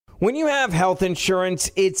When you have health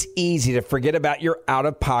insurance, it's easy to forget about your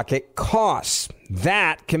out-of-pocket costs.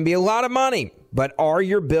 That can be a lot of money, but are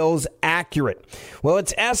your bills accurate? Well,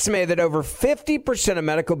 it's estimated that over 50% of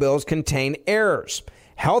medical bills contain errors.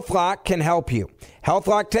 HealthLock can help you.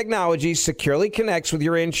 HealthLock technology securely connects with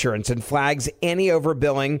your insurance and flags any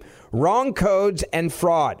overbilling, wrong codes, and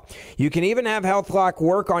fraud. You can even have HealthLock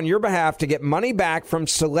work on your behalf to get money back from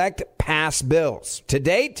select past bills. To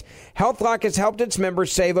date, HealthLock has helped its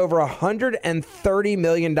members save over $130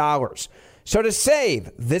 million. So to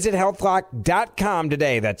save, visit healthlock.com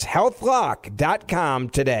today. That's healthlock.com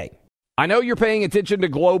today. I know you're paying attention to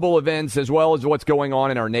global events as well as what's going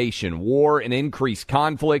on in our nation. War and increased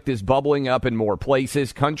conflict is bubbling up in more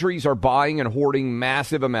places. Countries are buying and hoarding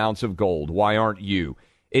massive amounts of gold. Why aren't you?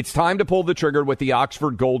 It's time to pull the trigger with the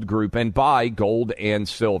Oxford Gold Group and buy gold and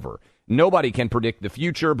silver. Nobody can predict the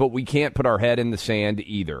future, but we can't put our head in the sand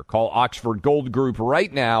either. Call Oxford Gold Group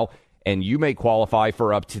right now, and you may qualify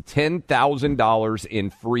for up to $10,000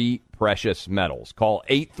 in free precious metals. Call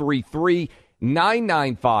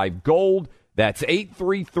 833-995-GOLD. That's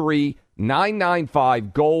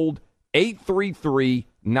 833-995-GOLD,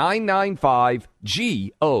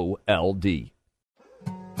 833-995-GOLD.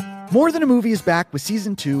 More Than a Movie is back with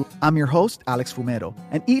Season 2. I'm your host, Alex Fumero,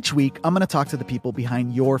 and each week I'm going to talk to the people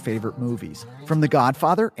behind your favorite movies. From The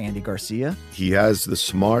Godfather, Andy Garcia. He has the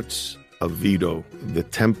smarts of Vito, the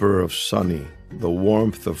temper of Sonny, the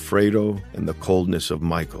warmth of Fredo, and the coldness of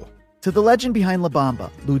Michael. To the legend behind La Bamba,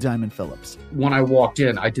 Lou Diamond Phillips. When I walked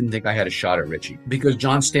in, I didn't think I had a shot at Richie because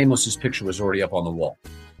John Stamos' picture was already up on the wall.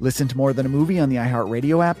 Listen to More Than a Movie on the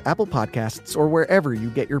iHeartRadio app, Apple Podcasts, or wherever you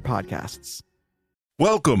get your podcasts.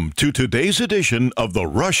 Welcome to today's edition of the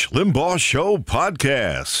Rush Limbaugh Show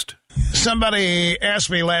podcast. Somebody asked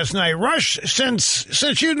me last night, Rush,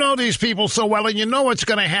 since you know these people so well and you know what's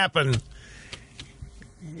going to happen,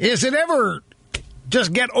 is it ever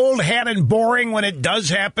just get old hat and boring when it does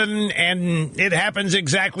happen and it happens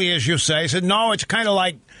exactly as you say? I said, no, it's kind of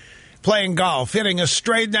like playing golf. Hitting a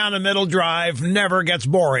straight down the middle drive never gets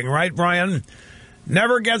boring, right, Brian?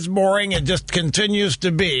 Never gets boring. It just continues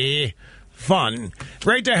to be fun.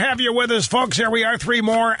 Great to have you with us, folks. Here we are, 3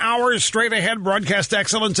 more hours straight ahead. Broadcast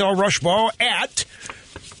excellence, El Rushbo at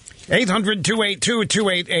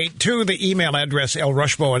 800-282-2882. The email address,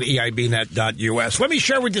 elrushbo at eibnet.us. Let me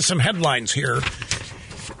share with you some headlines here.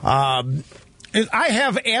 I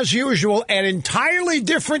have, as usual, an entirely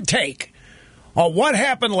different take on what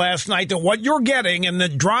happened last night to what you're getting in the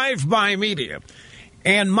drive-by media.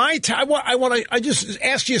 And I just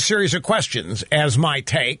asked you a series of questions as my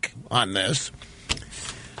take on this.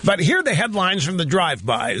 But here are the headlines from the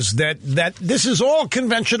drive-bys that this is all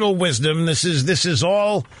conventional wisdom. This is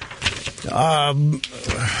all, I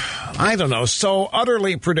don't know, so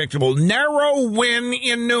utterly predictable. Narrow win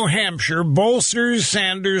in New Hampshire bolsters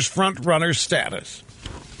Sanders' front-runner status.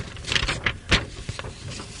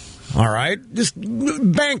 All right, just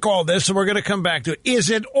bank all this, and we're going to come back to it. Is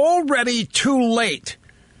it already too late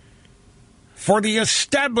for the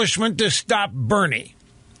establishment to stop Bernie?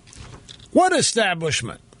 What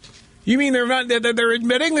establishment? You mean they're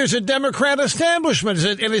admitting there's a Democrat establishment?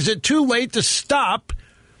 Is it too late to stop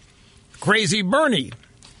crazy Bernie?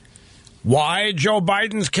 Why Joe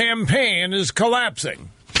Biden's campaign is collapsing.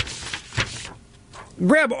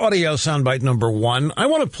 Grab audio soundbite number 1. I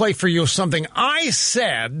want to play for you something I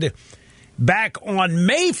said back on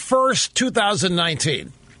May 1st,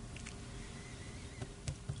 2019.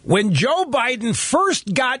 When Joe Biden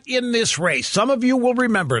first got in this race, some of you will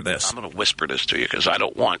remember this. I'm going to whisper this to you because I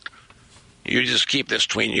don't want you to just keep this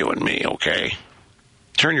between you and me, okay?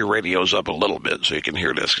 Turn your radios up a little bit so you can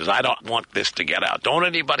hear this because I don't want this to get out. Don't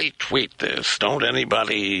anybody tweet this. Don't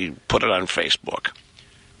anybody put it on Facebook.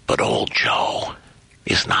 But old Joe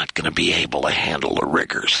is not going to be able to handle the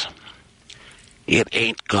rigors. It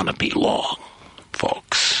ain't going to be long,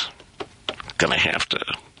 folks. Gonna have to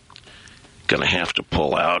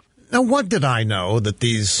pull out. Now, what did I know that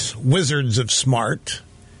these wizards of smart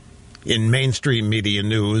in mainstream media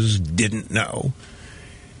news didn't know?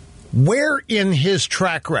 Where in his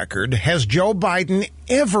track record has Joe Biden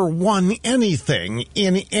ever won anything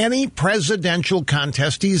in any presidential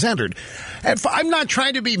contest he's entered? I'm not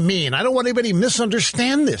trying to be mean. I don't want anybody to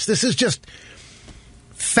misunderstand this. This is just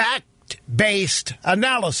fact-based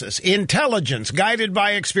analysis, intelligence guided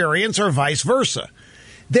by experience or vice versa.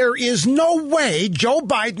 There is no way Joe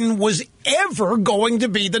Biden was ever going to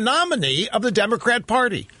be the nominee of the Democrat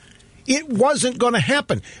Party. It wasn't going to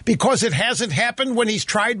happen because it hasn't happened when he's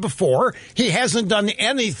tried before. He hasn't done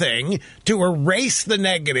anything to erase the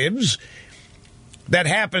negatives that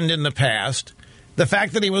happened in the past. The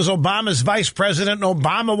fact that he was Obama's vice president and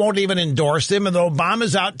Obama won't even endorse him, and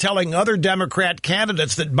Obama's out telling other Democrat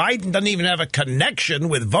candidates that Biden doesn't even have a connection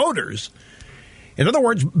with voters. In other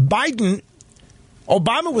words, Obama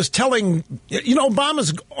was telling,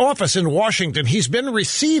 Obama's office in Washington, he's been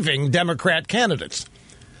receiving Democrat candidates.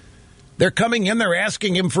 They're coming in, they're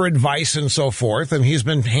asking him for advice and so forth, and he's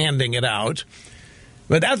been handing it out.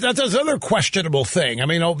 But that's another questionable thing. I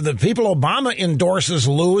mean, the people Obama endorses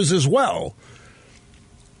lose as well.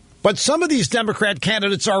 But some of these Democrat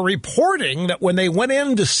candidates are reporting that when they went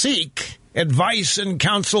in to seek advice and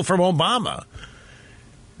counsel from Obama,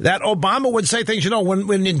 that Obama would say things,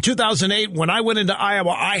 when in 2008, when I went into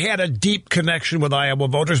Iowa, I had a deep connection with Iowa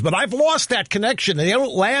voters, but I've lost that connection, and they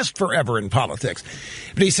don't last forever in politics.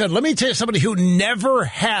 But he said, let me tell you somebody who never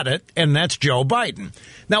had it, and that's Joe Biden.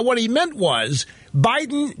 Now, what he meant was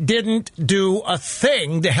Biden didn't do a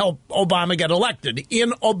thing to help Obama get elected,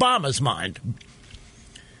 in Obama's mind.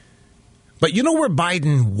 But you know where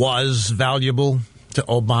Biden was valuable to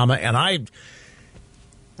Obama? And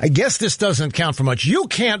I guess this doesn't count for much. You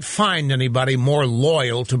can't find anybody more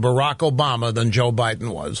loyal to Barack Obama than Joe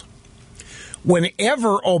Biden was.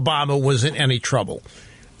 Whenever Obama was in any trouble,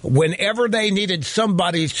 whenever they needed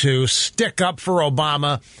somebody to stick up for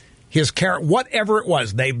Obama, whatever it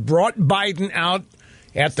was, they brought Biden out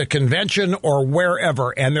at the convention or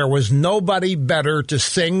wherever, and there was nobody better to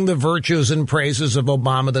sing the virtues and praises of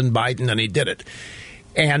Obama than Biden, and he did it.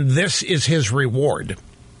 And this is his reward.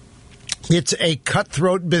 It's a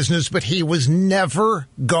cutthroat business, but he was never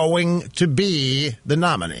going to be the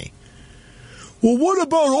nominee. Well, what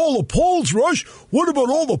about all the polls, Rush? What about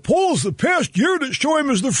all the polls the past year that show him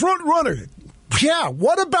as the front runner? Yeah,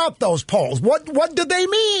 what about those polls? What do they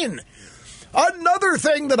mean? Another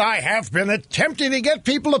thing that I have been attempting to get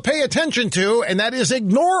people to pay attention to, and that is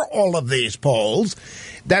ignore all of these polls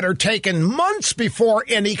that are taken months before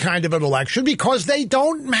any kind of an election because they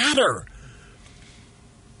don't matter.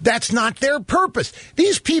 That's not their purpose.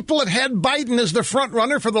 These people that had Biden as the front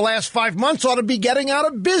runner for the last 5 months ought to be getting out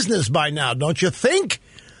of business by now, don't you think?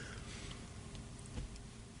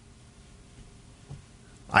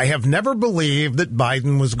 I have never believed that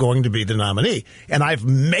Biden was going to be the nominee, and I've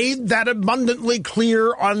made that abundantly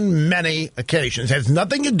clear on many occasions. It has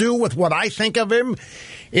nothing to do with what I think of him.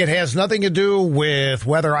 It has nothing to do with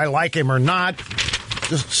whether I like him or not.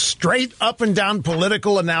 Just straight up and down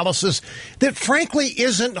political analysis that frankly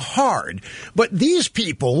isn't hard. But these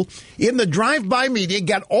people in the drive-by media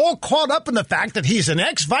get all caught up in the fact that he's an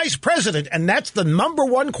ex-vice president, and that's the number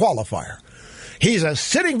one qualifier. He's a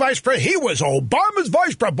sitting vice president. He was Obama's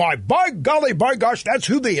vice president. By golly, by gosh, that's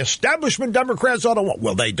who the establishment Democrats ought to want.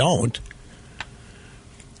 Well, they don't.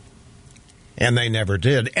 And they never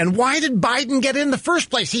did. And why did Biden get in the first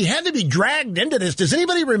place? He had to be dragged into this. Does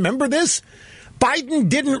anybody remember this? Biden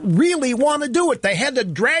didn't really want to do it. They had to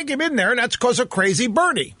drag him in there, and that's because of Crazy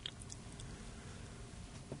Bernie.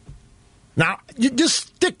 Now, you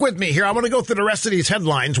just stick with me here. I want to go through the rest of these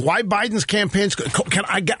headlines. Why Biden's campaign's...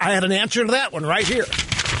 I had an answer to that one right here.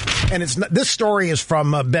 And this story is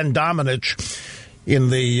from Ben Domenech in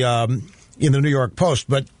the New York Post.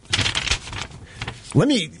 But let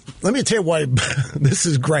me tell you why this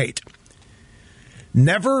is great.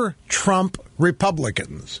 Never Trump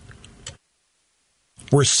Republicans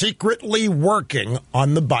were secretly working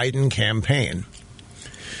on the Biden campaign.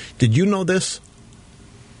 Did you know this?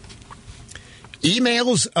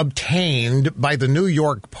 Emails obtained by the New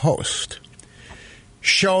York Post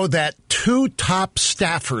show that two top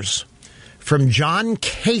staffers from John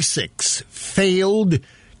Kasich's failed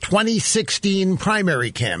 2016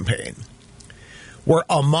 primary campaign were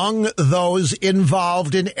among those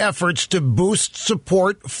involved in efforts to boost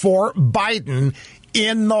support for Biden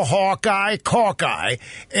in the Hawkeye caucus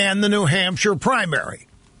and the New Hampshire primary.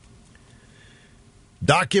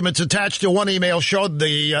 Documents attached to one email showed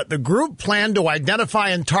the group planned to identify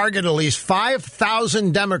and target at least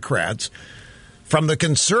 5,000 Democrats from the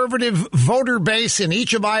conservative voter base in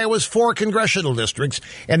each of Iowa's 4 congressional districts,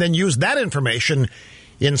 and then use that information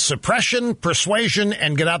in suppression, persuasion,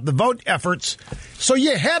 and get out the vote efforts. So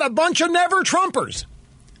you had a bunch of never-Trumpers,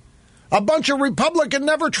 a bunch of Republican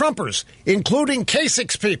never-Trumpers, including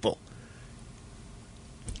Kasich's people,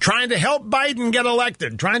 trying to help Biden get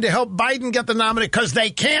elected, trying to help Biden get the nominee, because they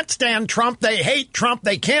can't stand Trump, they hate Trump,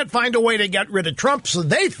 they can't find a way to get rid of Trump, so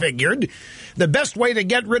they figured the best way to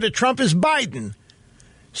get rid of Trump is Biden.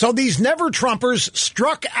 So these never-Trumpers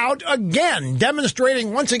struck out again,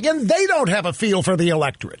 demonstrating once again they don't have a feel for the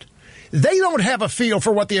electorate. They don't have a feel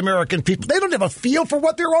for what the American people, they don't have a feel for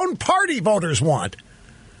what their own party voters want.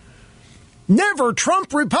 Never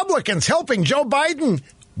Trump Republicans helping Joe Biden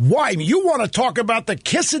Why? You want to talk about the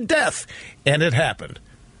kiss of death. And it happened.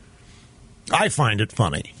 I find it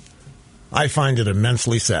funny. I find it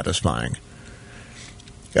immensely satisfying.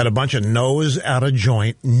 Got a bunch of nose out of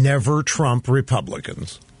joint, never Trump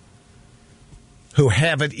Republicans who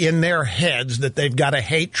have it in their heads that they've got to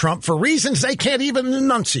hate Trump for reasons they can't even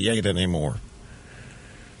enunciate anymore.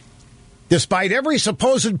 Despite every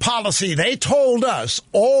supposed policy they told us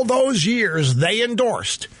all those years they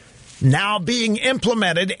endorsed, now being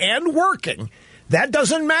implemented and working, that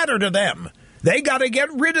doesn't matter to them. They got to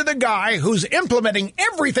get rid of the guy who's implementing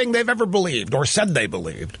everything they've ever believed or said they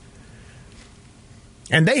believed.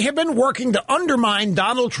 And they have been working to undermine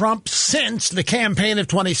Donald Trump since the campaign of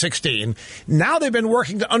 2016. Now they've been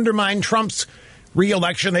working to undermine Trump's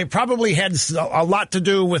re-election. They probably had a lot to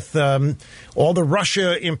do with all the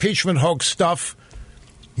Russia impeachment hoax stuff.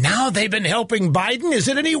 Now they've been helping Biden. Is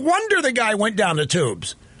it any wonder the guy went down the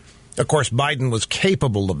tubes? Of course, Biden was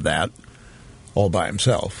capable of that all by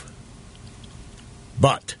himself.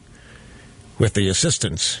 But with the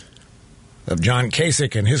assistance of John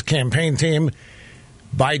Kasich and his campaign team,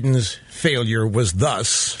 Biden's failure was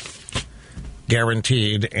thus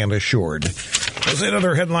guaranteed and assured. There's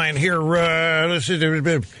another headline here.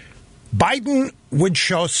 Biden would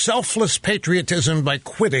show selfless patriotism by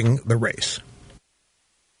quitting the race.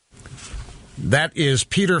 That is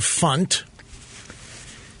Peter Funt,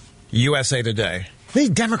 USA Today. These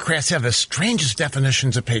Democrats have the strangest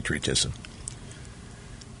definitions of patriotism.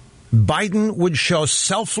 Biden would show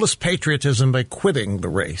selfless patriotism by quitting the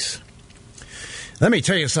race. Let me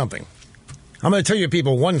tell you something. I'm going to tell you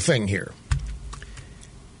people one thing here.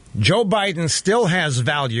 Joe Biden still has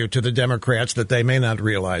value to the Democrats that they may not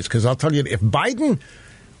realize. Because I'll tell you, if Biden,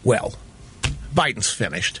 well, Biden's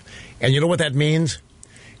finished. And you know what that means?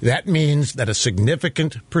 That means that a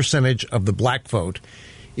significant percentage of the black vote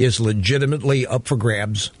is legitimately up for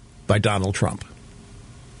grabs by Donald Trump.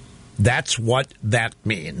 That's what that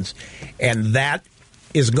means. And that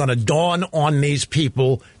is going to dawn on these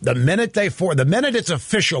people the minute it's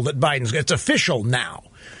official that it's official now.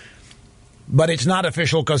 But it's not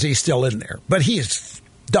official because he's still in there. But he is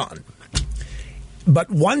done. But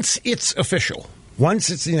once it's official, once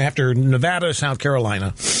it's after Nevada, South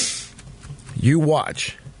Carolina, you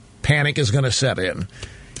watch. Panic is going to set in.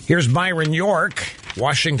 Here's Byron York,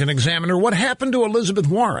 Washington Examiner. What happened to Elizabeth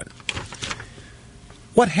Warren?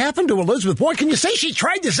 What happened to Elizabeth Warren? Can you say she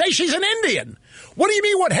tried to say she's an Indian? What do you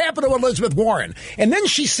mean what happened to Elizabeth Warren? And then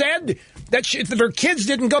she said that her kids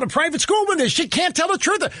didn't go to private school with her. She can't tell the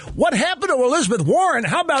truth. What happened to Elizabeth Warren?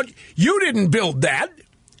 How about you didn't build that?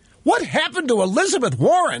 What happened to Elizabeth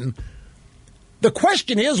Warren? The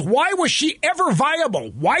question is, why was she ever viable?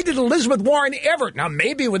 Why did Elizabeth Warren ever? Now,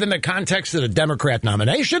 maybe within the context of the Democrat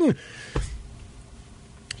nomination,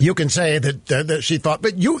 you can say that she thought,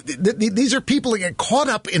 but these are people that get caught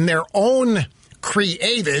up in their own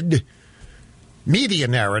created media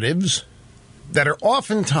narratives that are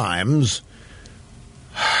oftentimes,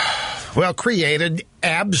 well, created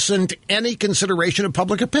absent any consideration of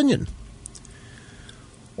public opinion.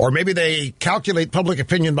 Or maybe they calculate public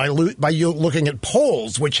opinion by you looking at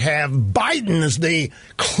polls, which have Biden as the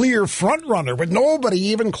clear front runner with nobody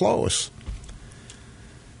even close.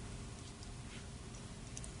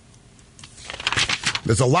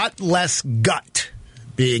 There's a lot less gut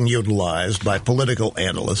being utilized by political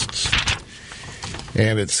analysts.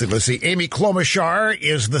 And let's see, Amy Klobuchar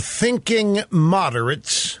is the thinking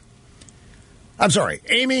moderates.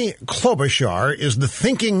 Amy Klobuchar is the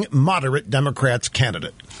thinking moderate Democrats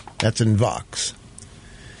candidate. That's in Vox.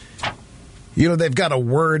 You know, they've got a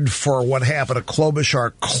word for what happened to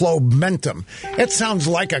Klobuchar, Clobentum. It sounds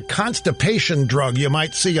like a constipation drug you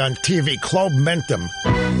might see on TV, Clobentum.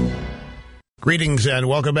 Greetings and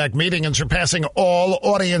welcome back. Meeting and surpassing all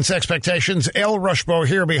audience expectations. El Rushbo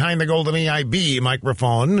here behind the golden EIB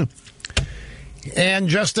microphone. And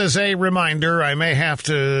just as a reminder, I may have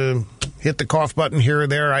to hit the cough button here or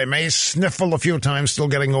there. I may sniffle a few times, still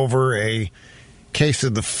getting over a case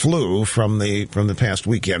of the flu from the past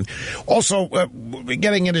weekend. Also,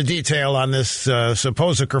 getting into detail on this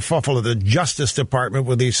supposed kerfuffle of the Justice Department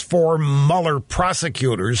with these 4 Mueller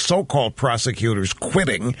prosecutors, so-called prosecutors,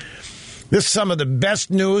 quitting. This is some of the best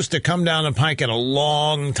news to come down the pike in a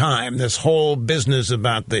long time, this whole business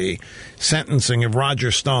about the sentencing of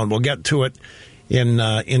Roger Stone. We'll get to it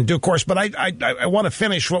in due course. But I want to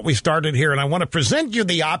finish what we started here, and I want to present you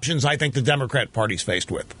the options I think the Democrat Party's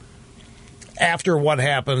faced with after what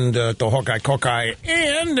happened to Hokai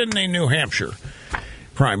and in the New Hampshire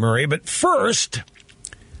primary. But first,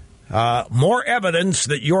 more evidence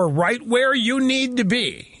that you're right where you need to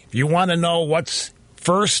be. If you want to know what's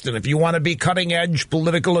first, and if you want to be cutting-edge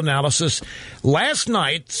political analysis, last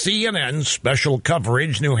night, CNN special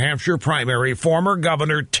coverage, New Hampshire primary, former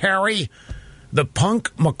Governor Terry the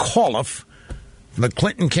Punk McAuliffe, the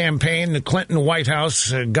Clinton campaign, the Clinton White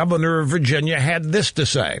House, governor of Virginia, had this to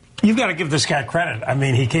say. You've got to give this guy credit. I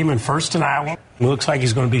mean, he came in first in Iowa. It looks like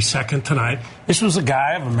he's going to be second tonight. This was a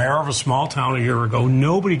guy, a mayor of a small town a year ago.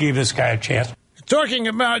 Nobody gave this guy a chance. Talking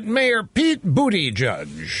about Mayor Pete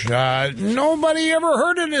Buttigieg. Nobody ever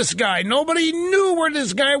heard of this guy. Nobody knew where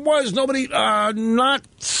this guy was. Nobody, not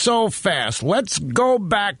so fast. Let's go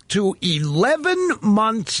back to 11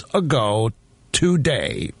 months ago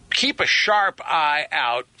today. Keep a sharp eye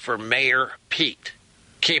out for Mayor Pete.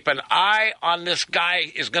 Keep an eye on this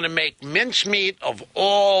guy. Is going to make mincemeat of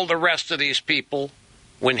all the rest of these people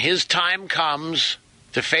when his time comes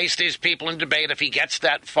to face these people in debate. If he gets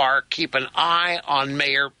that far, keep an eye on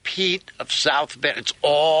Mayor Pete of South Bend. It's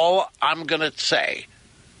all I'm going to say.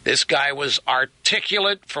 This guy was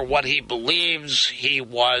articulate for what he believes. He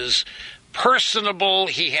was personable.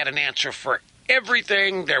 He had an answer for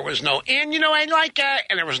everything. There was no, and I like that,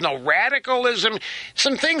 and there was no radicalism.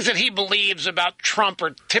 Some things that he believes about Trump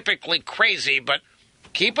are typically crazy, but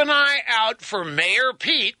keep an eye out for Mayor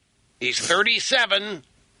Pete. He's 37.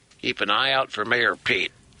 Keep an eye out for Mayor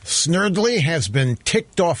Pete. Snerdley has been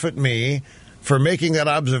ticked off at me for making that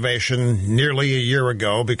observation nearly a year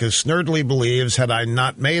ago, because Snerdley believes had I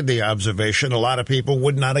not made the observation, a lot of people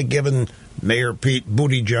would not have given Mayor Pete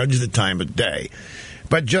Buttigieg the time of day.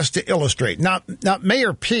 But just to illustrate, now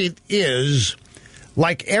Mayor Pete is,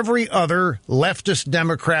 like every other leftist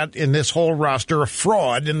Democrat in this whole roster, a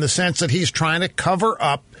fraud in the sense that he's trying to cover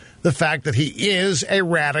up the fact that he is a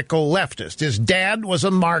radical leftist. His dad was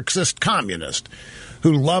a Marxist communist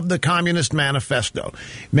who loved the Communist Manifesto.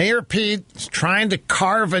 Mayor Pete's trying to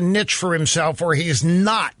carve a niche for himself where he's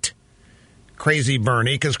not Crazy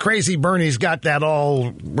Bernie, because Crazy Bernie's got that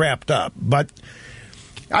all wrapped up. But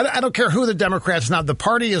I don't care who the Democrats now. The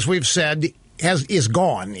party, as we've said, is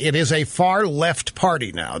gone. It is a far left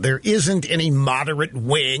party now. There isn't any moderate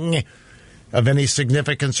wing of any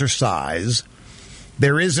significance or size.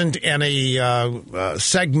 There isn't any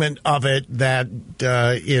segment of it that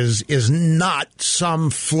is not some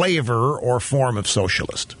flavor or form of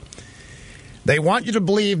socialist. They want you to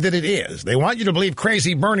believe that it is. They want you to believe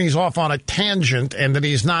Crazy Bernie's off on a tangent and that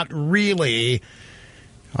he's not really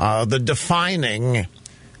the defining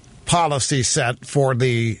policy set for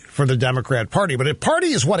the Democrat Party. But a party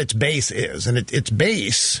is what its base is, and its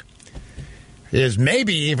base is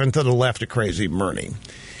maybe even to the left of Crazy Bernie.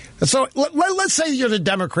 So let's say you're the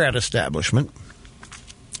Democrat establishment,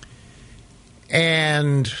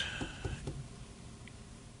 and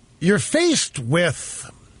you're faced with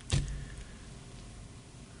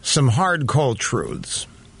some hard, cold truths.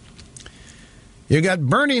 You got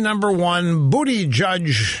Bernie number one,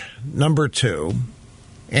 Buttigieg number two,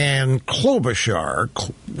 and Klobuchar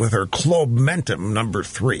with her Klobumentum number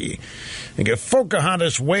three. You get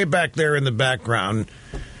Pocahontas way back there in the background,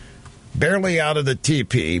 barely out of the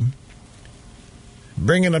teepee,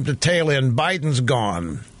 bringing up the tail end. Biden's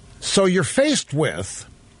gone. So you're faced with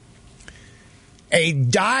a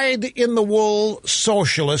dyed-in-the-wool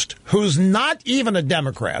socialist who's not even a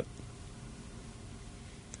Democrat,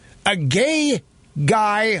 a gay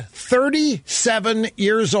guy, 37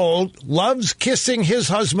 years old, loves kissing his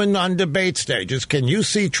husband on debate stages. Can you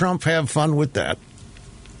see Trump have fun with that?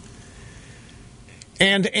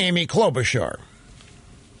 And Amy Klobuchar.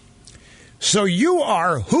 So you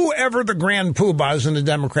are whoever the grand poobahs in the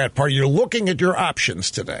Democrat Party. You're looking at your options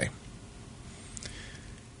today.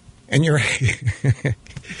 And you're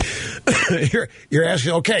you're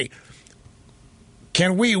asking, okay,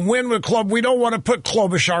 can we win with Club? We don't want to put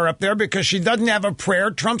Klobuchar up there because she doesn't have a prayer.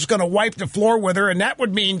 Trump's going to wipe the floor with her, and that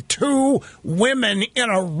would mean 2 women in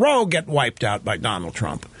a row get wiped out by Donald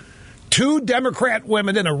Trump. 2 Democrat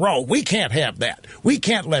women in a row. We can't have that. We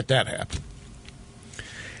can't let that happen.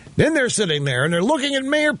 Then they're sitting there, and they're looking at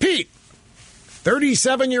Mayor Pete.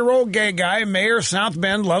 37-year-old gay guy, Mayor South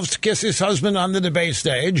Bend, loves to kiss his husband on the debate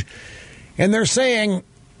stage. And they're saying,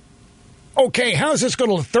 okay, how's this going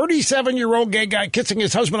to look? 37-year-old gay guy kissing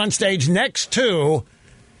his husband on stage next to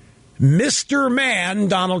Mr. Man,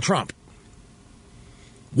 Donald Trump.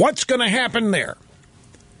 What's going to happen there?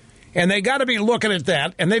 And they got to be looking at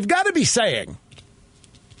that, and they've got to be saying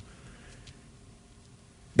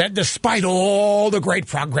that despite all the great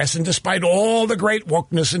progress and despite all the great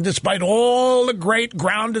wokeness and despite all the great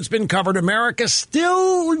ground that's been covered, America's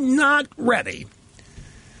still not ready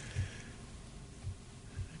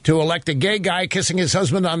to elect a gay guy kissing his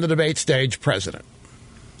husband on the debate stage president.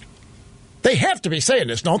 They have to be saying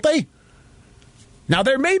this, don't they? Now,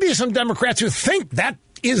 there may be some Democrats who think that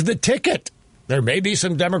is the ticket. There may be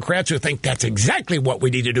some Democrats who think that's exactly what we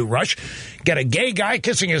need to do, Rush. Get a gay guy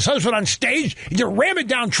kissing his husband on stage, you ram it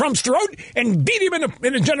down Trump's throat, and beat him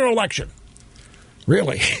in a general election.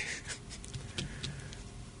 Really?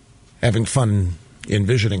 Having fun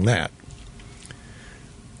envisioning that.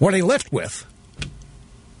 What are they left with?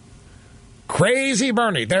 Crazy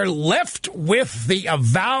Bernie. They're left with the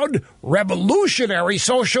avowed revolutionary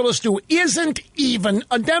socialist who isn't even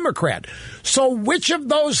a Democrat. So which of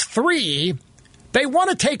those three, they want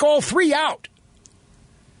to take all three out.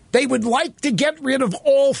 They would like to get rid of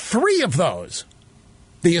all three of those.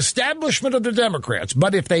 The establishment of the Democrats.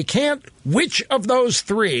 But if they can't, which of those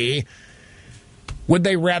three would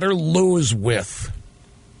they rather lose with?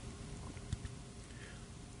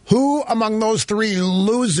 Who among those three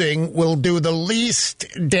losing will do the least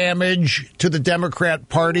damage to the Democrat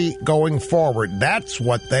Party going forward? That's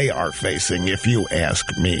what they are facing, if you ask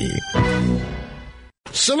me.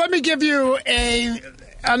 So let me give you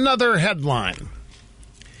another headline.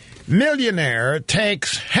 Millionaire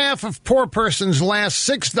takes half of poor person's last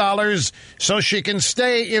 $6 so she can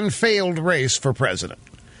stay in failed race for president.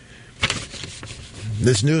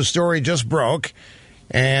 This news story just broke.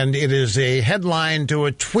 And it is a headline to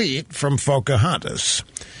a tweet from Pocahontas.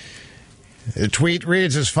 The tweet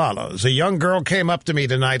reads as follows. A young girl came up to me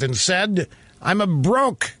tonight and said, I'm a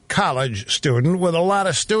broke college student with a lot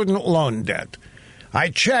of student loan debt. I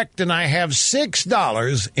checked and I have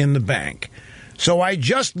 $6 in the bank. So I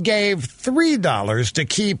just gave $3 to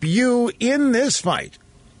keep you in this fight.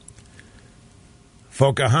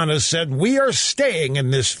 Pocahontas said, we are staying in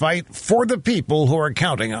this fight for the people who are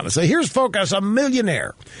counting on us. So here's Pocahontas, a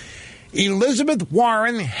millionaire. Elizabeth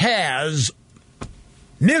Warren has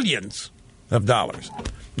millions of dollars.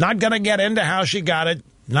 Not going to get into how she got it.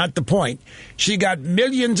 Not the point. She got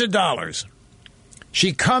millions of dollars.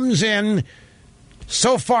 She comes in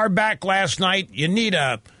so far back last night, you need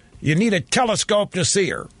a telescope to see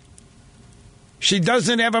her. She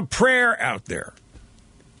doesn't have a prayer out there.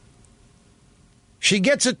 She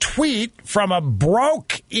gets a tweet from a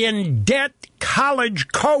broke-in-debt college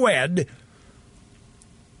co-ed.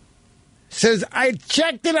 Says, I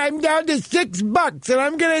checked and I'm down to $6 and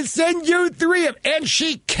I'm going to send you $3 of. And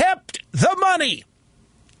she kept the money.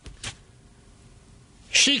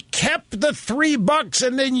 She kept the $3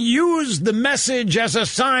 and then used the message as a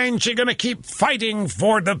sign she's going to keep fighting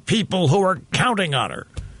for the people who are counting on her.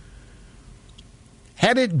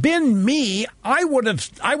 Had it been me, I would have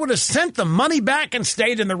sent the money back and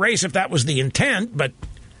stayed in the race if that was the intent. But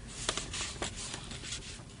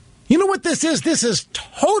you know what this is? This is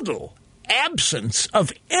total absence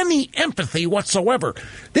of any empathy whatsoever.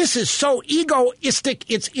 This is so egoistic,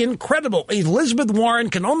 it's incredible. Elizabeth Warren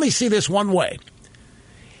can only see this one way.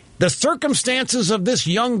 The circumstances of this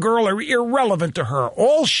young girl are irrelevant to her.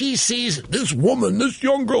 All she sees, this woman, this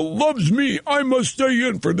young girl loves me. I must stay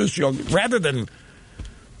in for this young... Rather than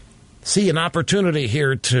see an opportunity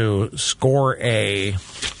here to score a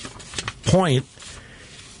point,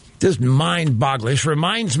 just mind-boggling. It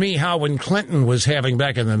reminds me how when Clinton was having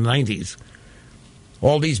back in the 90s,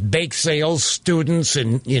 all these bake sales, students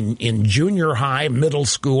in junior high, middle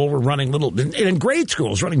school were running in grade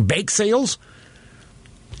schools, running bake sales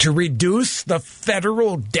to reduce the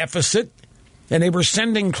federal deficit, and they were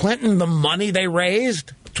sending Clinton the money they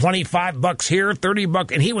raised, $25 here,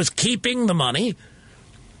 $30, and he was keeping the money,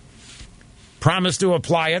 promised to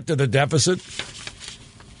apply it to the deficit.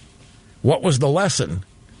 What was the lesson?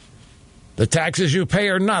 The taxes you pay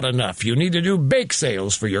are not enough. You need to do bake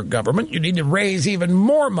sales for your government. You need to raise even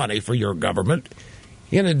more money for your government,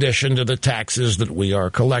 in addition to the taxes that we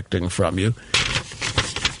are collecting from you.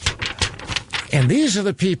 And these are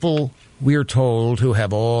the people, we're told, who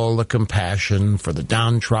have all the compassion for the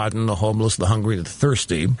downtrodden, the homeless, the hungry, the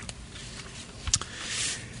thirsty.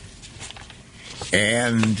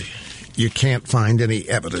 And you can't find any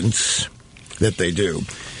evidence that they do.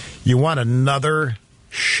 You want another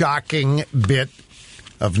shocking bit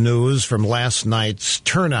of news from last night's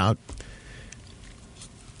turnout?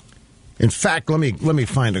 In fact, let me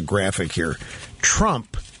find a graphic here.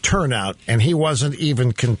 Trump turnout, and he wasn't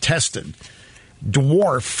even contested,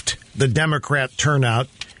 dwarfed the Democrat turnout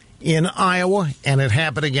in Iowa, and it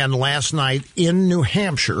happened again last night in New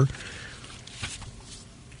Hampshire.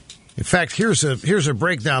 In fact, here's a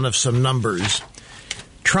breakdown of some numbers.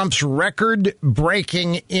 Trump's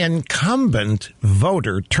record-breaking incumbent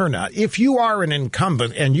voter turnout. If you are an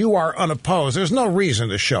incumbent and you are unopposed, there's no reason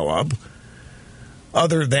to show up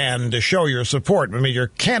other than to show your support. I mean, your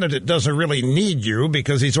candidate doesn't really need you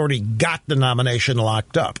because he's already got the nomination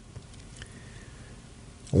locked up.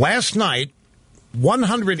 Last night,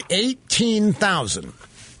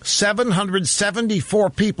 118,774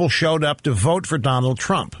 people showed up to vote for Donald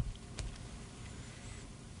Trump.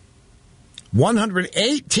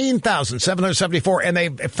 118,774, and they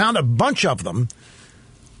found a bunch of them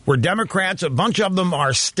were Democrats. A bunch of them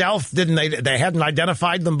are stealth. They hadn't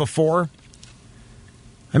identified them before.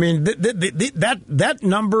 I mean, that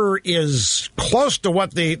number is close to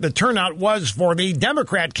what the turnout was for the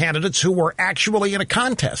Democrat candidates who were actually in a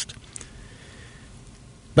contest.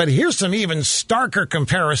 But here's some even starker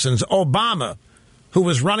comparisons. Obama, who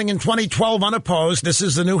was running in 2012 unopposed. This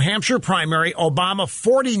is the New Hampshire primary. Obama,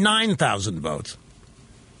 49,000 votes.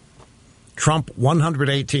 Trump,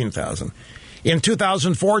 118,000. In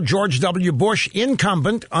 2004, George W. Bush,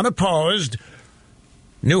 incumbent, unopposed.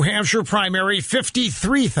 New Hampshire primary,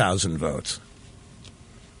 53,000 votes.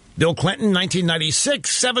 Bill Clinton,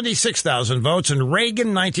 1996, 76,000 votes. And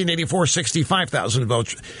Reagan, 1984, 65,000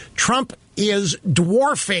 votes. Trump is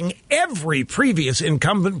dwarfing every previous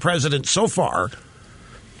incumbent president so far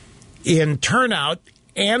in turnout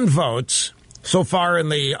and votes so far in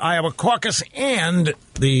the Iowa caucus and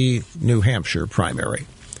the New Hampshire primary.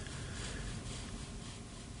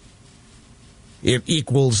 It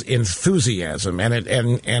equals enthusiasm, and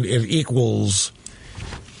it equals,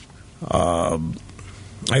 I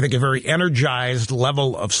think, a very energized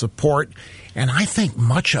level of support. And I think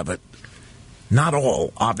much of it, not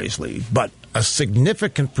all, obviously, but a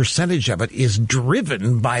significant percentage of it is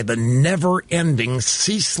driven by the never-ending,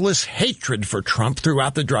 ceaseless hatred for Trump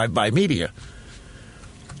throughout the drive-by media.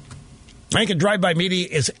 I think the drive-by media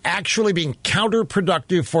is actually being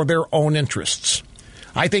counterproductive for their own interests.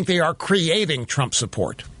 I think they are creating Trump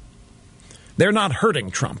support. They're not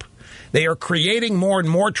hurting Trump. They are creating more and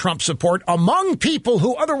more Trump support among people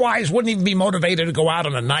who otherwise wouldn't even be motivated to go out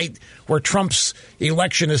on a night where Trump's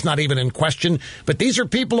election is not even in question. But these are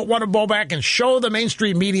people that want to go back and show the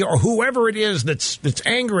mainstream media or whoever it is that's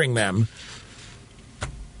angering them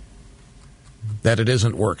that it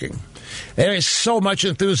isn't working. There is so much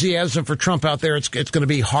enthusiasm for Trump out there, it's going to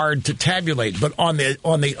be hard to tabulate. But on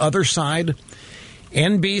the other side,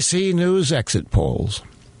 NBC News exit polls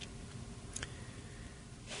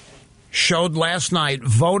showed last night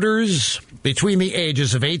voters between the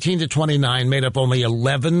ages of 18 to 29 made up only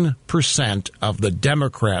 11% of the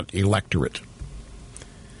Democrat electorate.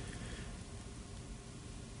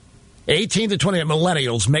 18 to 29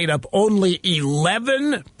 millennials made up only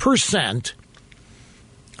 11%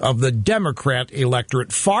 of the Democrat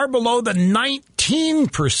electorate, far below the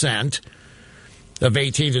 19% of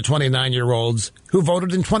 18 to 29-year-olds who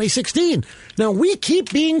voted in 2016. Now, we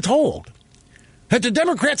keep being told that the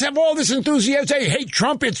Democrats have all this enthusiasm. They hate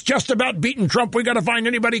Trump. It's just about beating Trump. We got to find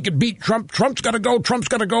anybody who can beat Trump. Trump's got to go. Trump's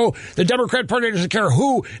got to go. The Democrat Party doesn't care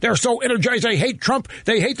who. They're so energized. They hate Trump.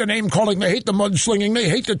 They hate the name calling. They hate the mudslinging. They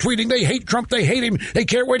hate the tweeting. They hate Trump. They hate him. They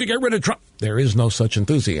can't wait to get rid of Trump. There is no such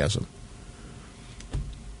enthusiasm.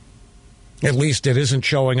 At least it isn't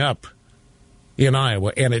showing up in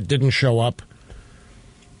Iowa, and it didn't show up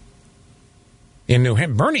in New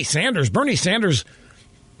Hampshire. Bernie Sanders'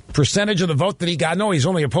 percentage of the vote that he got, no, he's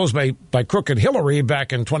only opposed by crooked Hillary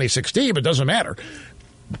back in 2016, but it doesn't matter.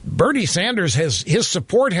 Bernie Sanders, his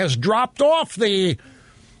support has dropped off the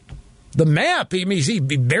map. He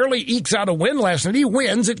barely ekes out a win last night. He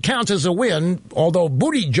wins. It counts as a win, although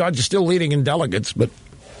Buttigieg is still leading in delegates. But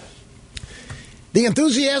the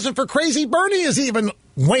enthusiasm for Crazy Bernie is even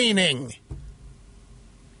waning.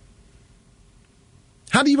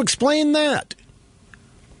 How do you explain that?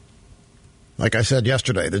 Like I said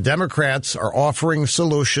yesterday, the Democrats are offering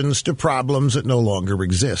solutions to problems that no longer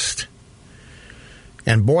exist.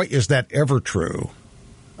 And boy, is that ever true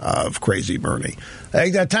of Crazy Bernie.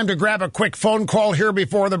 Hey, got time to grab a quick phone call here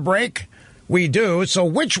before the break? We do. So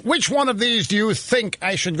which one of these do you think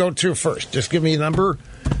I should go to first? Just give me a number.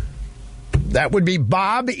 That would be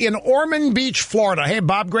Bob in Ormond Beach, Florida. Hey,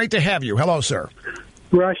 Bob, great to have you. Hello, sir.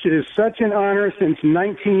 Rush, it is such an honor since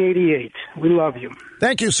 1988. We love you.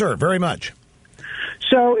 Thank you, sir, very much.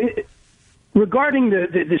 So, regarding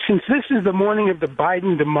since this is the morning of the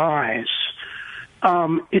Biden demise,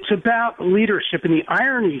 it's about leadership. And the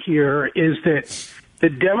irony here is that the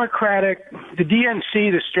DNC,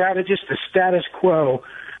 the strategist, the status quo,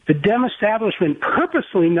 the Dem establishment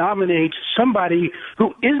purposely nominates somebody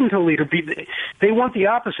who isn't a leader. They want the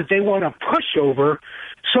opposite. They want a pushover,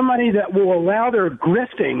 somebody that will allow their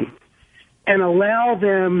grifting and allow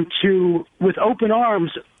them to, with open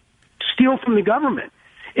arms, steal from the government.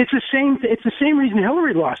 It's the same reason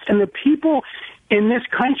Hillary lost. And the people in this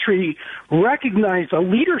country recognize a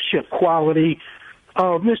leadership quality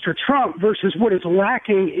of Mr. Trump versus what is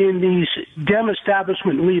lacking in these Dem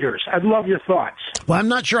establishment leaders. I'd love your thoughts. Well, I'm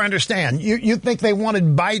not sure I understand. You think they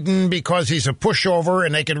wanted Biden because he's a pushover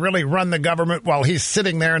and they can really run the government while he's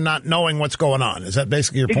sitting there not knowing what's going on? Is that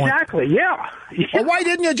basically your point? Exactly, yeah. Well, why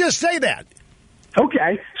didn't you just say that?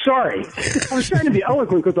 Okay, sorry. I was trying to be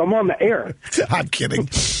eloquent because I'm on the air. I'm kidding.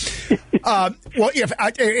 Well,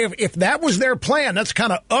 if that was their plan, that's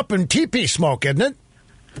kind of up in teepee smoke, isn't it?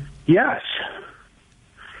 Yes.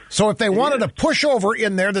 So if they wanted a pushover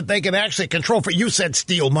in there that they could actually control, for you said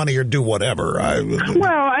steal money or do whatever.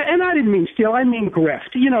 Well, and I didn't mean steal. I mean grift.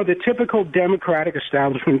 You know, the typical Democratic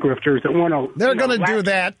establishment grifters that want to. They're going to do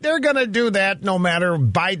that. They're going to do that no matter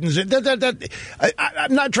Biden's.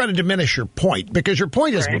 I'm not trying to diminish your point because your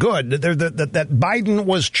point is good. That Biden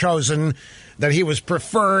was chosen, that he was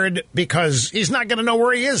preferred because he's not going to know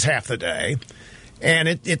where he is half the day. And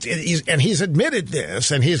he's admitted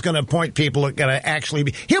this, and he's going to appoint people that are going to actually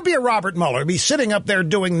be. He'll be a Robert Mueller, be sitting up there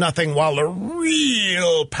doing nothing while the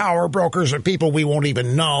real power brokers are people we won't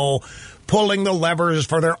even know, pulling the levers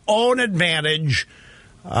for their own advantage.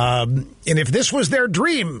 And if this was their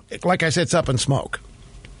dream, like I said, it's up in smoke.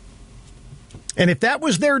 And if that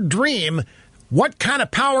was their dream, what kind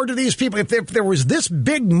of power do these people? If there was this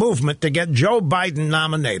big movement to get Joe Biden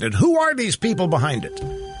nominated, who are these people behind it?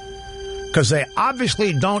 Because they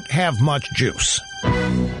obviously don't have much juice.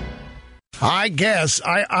 I guess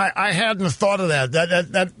I hadn't thought of that.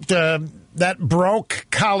 That broke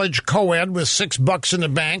college co-ed with $6 in the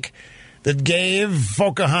bank that gave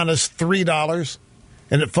Pocahontas $3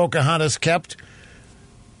 and that Pocahontas kept.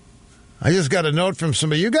 I just got a note from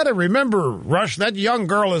somebody. You got to remember, Rush, that young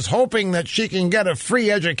girl is hoping that she can get a free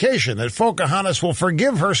education, that Pocahontas will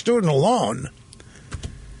forgive her student loan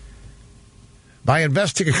by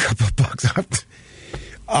investing a couple of bucks.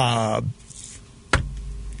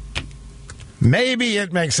 Maybe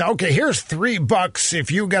it makes, okay, here's $3.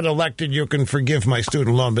 If you get elected, you can forgive my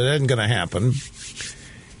student loan, but it isn't going to happen.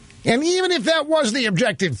 And even if that was the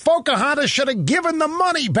objective, Pocahontas should have given the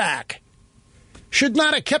money back. Should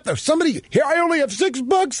not have kept them. Somebody, here, I only have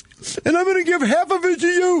 $6, and I'm going to give half of it to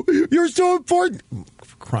you. You're so important.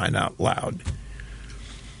 Crying out loud.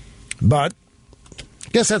 But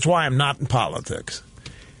guess that's why I'm not in politics.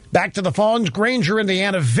 Back to the phones. Granger,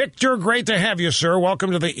 Indiana. Victor, great to have you, sir.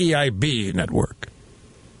 Welcome to the EIB network.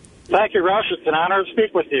 Thank you, Rush. It's an honor to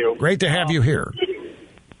speak with you. Great to have you here.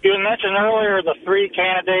 You mentioned earlier the three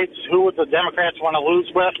candidates. Who would the Democrats want to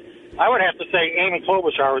lose with? I would have to say Amy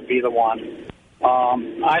Klobuchar would be the one.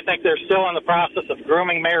 I think they're still in the process of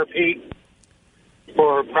grooming Mayor Pete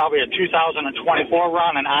for probably a 2024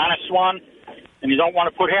 run, an honest one. And you don't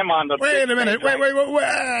want to put him on the... Wait a minute.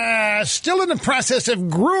 Wait. Still in the process of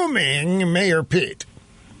grooming Mayor Pete.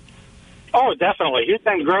 Oh, definitely. He's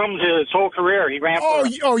been groomed his whole career. He ran for...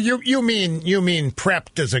 you mean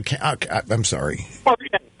prepped as a... I'm sorry. Oh,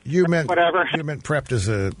 yeah. You meant prepped as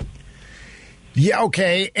a... Yeah,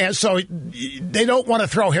 okay. And so they don't want to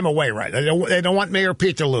throw him away, right? They don't want Mayor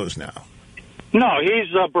Pete to lose now. No, he's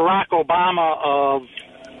Barack Obama of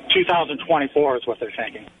 2024 is what they're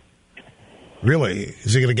thinking. Really?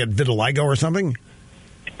 Is he going to get vitiligo or something?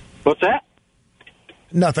 What's that?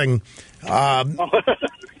 Nothing. But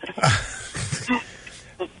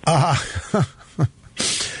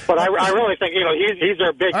I really think, he's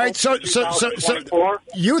their big... All right, so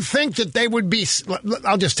you think that they would be...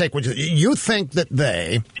 I'll just take what you think that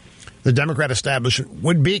the Democrat establishment,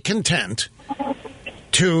 would be content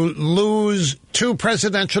to lose two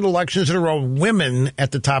presidential elections in a row, women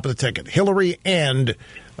at the top of the ticket, Hillary and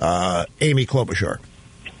Amy Klobuchar.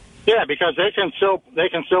 Yeah, because they can still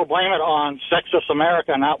blame it on sexist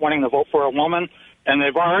America not wanting to vote for a woman, and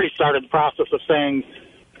they've already started the process of saying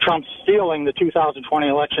Trump's stealing the 2020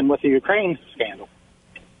 election with the Ukraine scandal.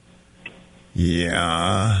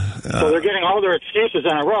 Yeah. So they're getting all their excuses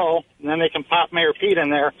in a row, and then they can pop Mayor Pete in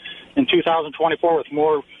there in 2024 with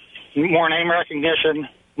more name recognition,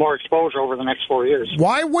 more exposure over the next 4 years.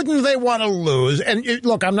 Why wouldn't they want to lose? And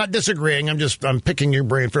look, I'm not disagreeing. I'm picking your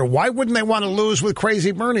brain for why wouldn't they want to lose with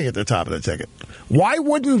Crazy Bernie at the top of the ticket? Why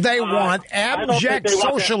wouldn't they want abject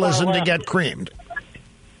socialism to get creamed?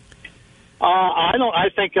 I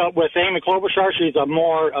think with Amy Klobuchar, she's a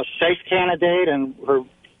safe candidate, and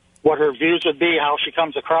what her views would be, how she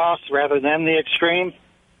comes across, rather than the extreme.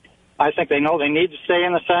 I think they know they need to stay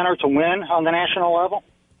in the center to win on the national level,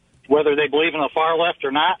 whether they believe in the far left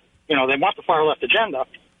or not. They want the far left agenda,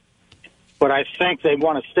 but I think they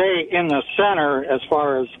want to stay in the center as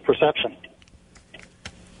far as perception.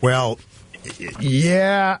 Well,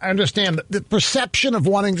 yeah, I understand the perception of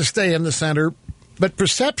wanting to stay in the center, but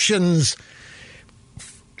perceptions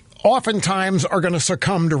oftentimes are going to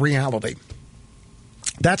succumb to reality.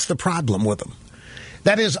 That's the problem with them.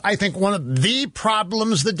 That is, I think, one of the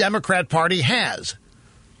problems the Democrat Party has.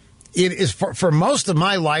 It is for most of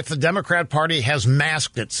my life, the Democrat Party has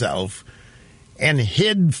masked itself and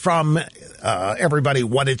hid from everybody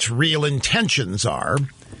what its real intentions are.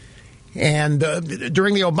 And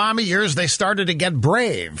during the Obama years, they started to get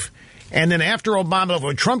brave. And then after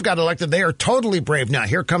when Trump got elected, they are totally brave now.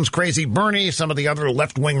 Here comes Crazy Bernie, some of the other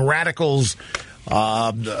left-wing radicals,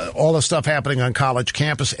 all the stuff happening on college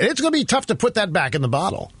campus. And it's going to be tough to put that back in the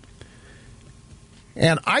bottle.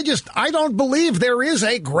 And I don't believe there is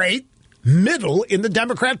a great middle in the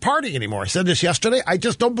Democrat Party anymore. I said this yesterday. I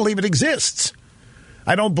just don't believe it exists.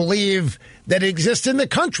 I don't believe that it exists in the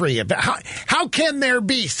country. How can there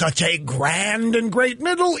be such a grand and great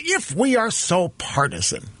middle if we are so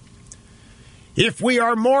partisan? If we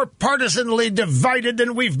are more partisanly divided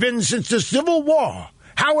than we've been since the Civil War,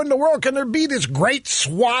 how in the world can there be this great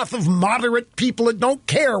swath of moderate people that don't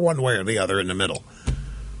care one way or the other in the middle?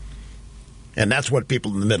 And that's what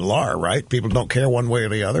people in the middle are, right? People don't care one way or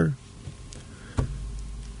the other.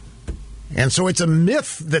 And so it's a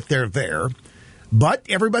myth that they're there. But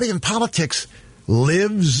everybody in politics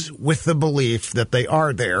lives with the belief that they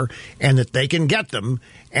are there and that they can get them,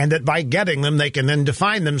 and that by getting them, they can then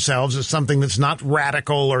define themselves as something that's not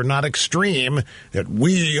radical or not extreme, that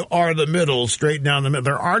we are the middle, straight down the middle.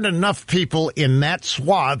 There aren't enough people in that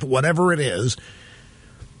swath, whatever it is,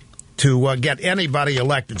 to get anybody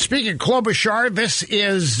elected. Speaking of Klobuchar, this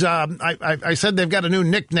is, I said they've got a new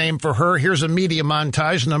nickname for her. Here's a media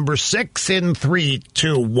montage, number 6 in 3,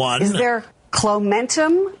 2, 1. Is there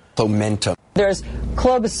Clomentum? Clomentum. There's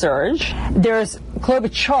Klobusurge, there's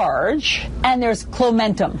Klobucharge, and there's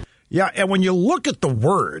Clomentum. Yeah, and when you look at the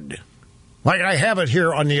word, like I have it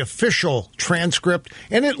here on the official transcript,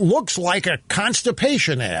 and it looks like a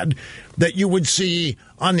constipation ad that you would see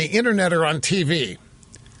on the internet or on TV.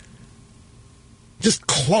 Just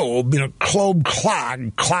clob, clog,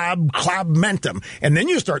 clobmentum. And then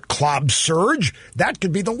you start Klobsurge. That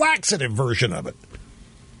could be the laxative version of it.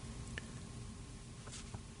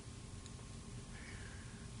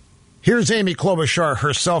 Here's Amy Klobuchar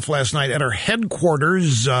herself last night at her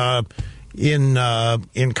headquarters in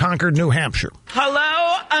Concord, New Hampshire.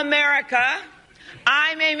 Hello, America.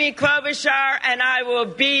 I'm Amy Klobuchar, and I will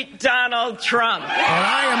beat Donald Trump. And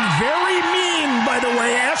I am very mean, by the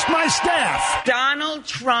way. Ask my staff. Donald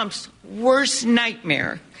Trump's worst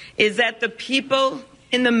nightmare is that the people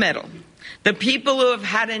in the middle, the people who have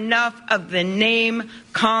had enough of the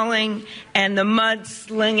name-calling and the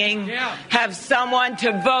mudslinging, have someone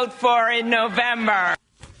to vote for in November.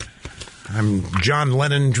 I'm John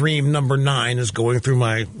Lennon Dream number 9 is going through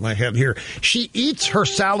my head here. She eats her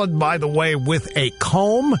salad, by the way, with a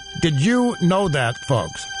comb. Did you know that,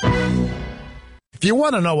 folks? If you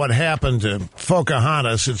want to know what happened to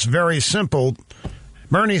Pocahontas, it's very simple.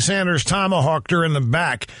 Bernie Sanders tomahawked her in the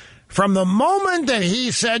back. From the moment that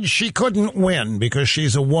he said she couldn't win because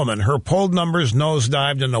she's a woman, her poll numbers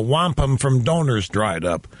nosedived and the wampum from donors dried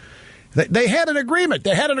up. They had an agreement.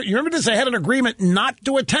 You remember this? They had an agreement not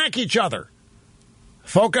to attack each other.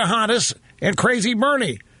 Pocahontas and Crazy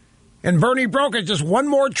Bernie. And Bernie broke it. Just one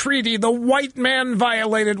more treaty the white man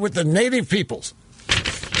violated with the native peoples.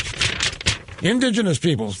 Indigenous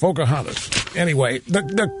peoples, Pocahontas. Anyway,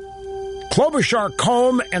 the Klobuchar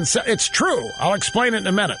comb, and it's true. I'll explain it in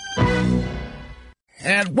a minute.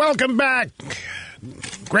 And welcome back.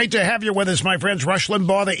 Great to have you with us, my friends. Rush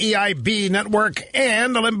Limbaugh, the EIB Network,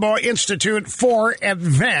 and the Limbaugh Institute for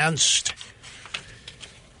Advanced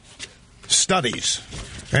Studies.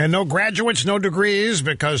 And no graduates, no degrees,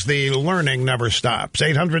 because the learning never stops.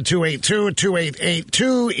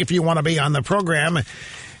 800-282-2882 if you want to be on the program.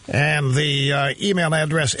 And the email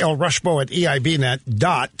address,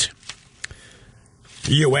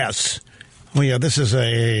 lrushbo@eibnet.us. Oh, yeah, this is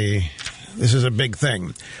a big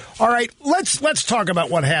thing. All right, let's talk about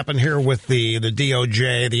what happened here with the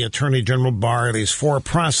DOJ, the Attorney General Barr, these 4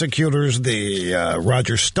 prosecutors, the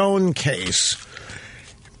Roger Stone case,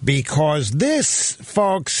 because this,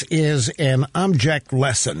 folks, is an object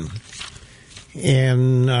lesson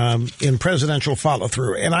in presidential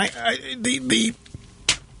follow-through. And the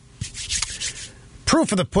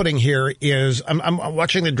proof of the pudding here is I'm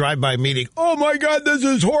watching the drive-by meeting. Oh, my God, this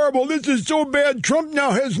is horrible. This is so bad. Trump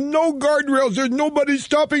now has no guardrails. There's nobody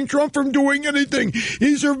stopping Trump from doing anything.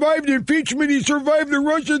 He survived impeachment. He survived the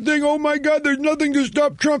Russia thing. Oh, my God, there's nothing to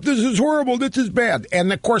stop Trump. This is horrible. This is bad.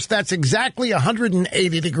 And, of course, that's exactly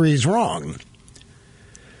 180 degrees wrong.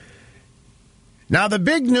 Now, the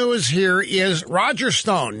big news here is Roger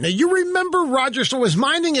Stone. Now, you remember Roger Stone was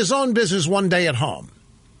minding his own business one day at home.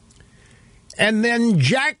 and then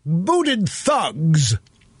jackbooted thugs,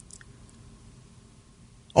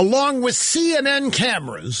 along with CNN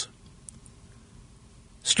cameras,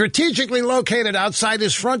 strategically located outside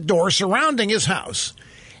his front door surrounding his house.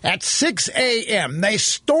 At 6 a.m., they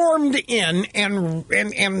stormed in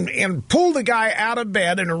and pulled the guy out of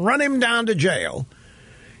bed and run him down to jail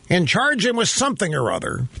and charge him with something or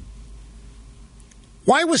other.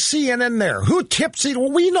 Why was CNN there? Who tipped CNN?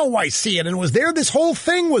 Well, we know why CNN was there. This whole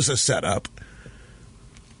thing was a setup.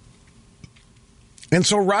 And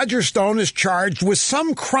so Roger Stone is charged with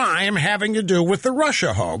some crime having to do with the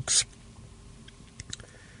Russia hoax.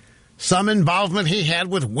 Some involvement he had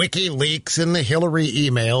with WikiLeaks and the Hillary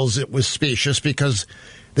emails. It was specious because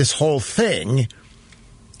this whole thing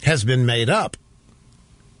has been made up.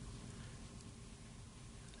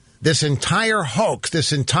 This entire hoax,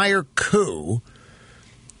 this entire coup,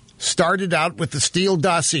 started out with the Steele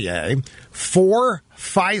dossier. 4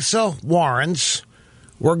 FISA warrants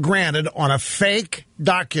were granted on a fake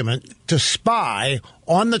document to spy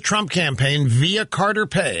on the Trump campaign via Carter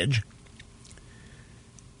Page.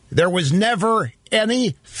 There was never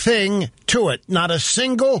anything to it. Not a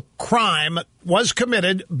single crime was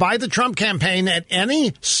committed by the Trump campaign at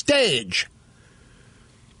any stage.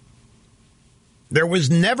 There was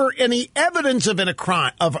never any evidence of a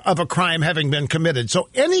crime having been committed. So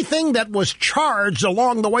anything that was charged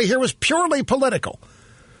along the way here was purely political.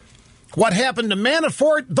 What happened to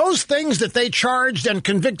Manafort, those things that they charged and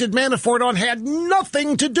convicted Manafort on had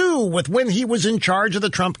nothing to do with when he was in charge of the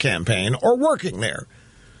Trump campaign or working there.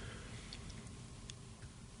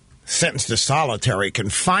 Sentenced to solitary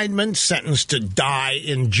confinement, sentenced to die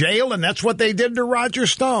in jail, and that's what they did to Roger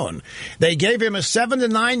Stone. They gave him a 7 to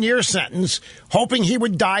 9 year sentence, hoping he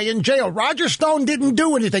would die in jail. Roger Stone didn't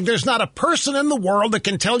do anything. There's not a person in the world that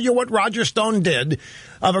can tell you what Roger Stone did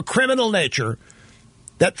of a criminal nature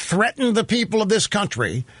that threatened the people of this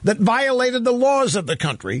country, that violated the laws of the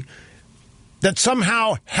country, that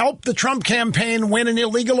somehow helped the Trump campaign win an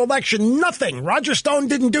illegal election. Nothing. Roger Stone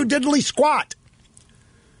didn't do diddly squat.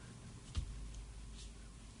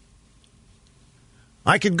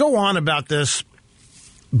 I could go on about this,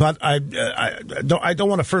 but I don't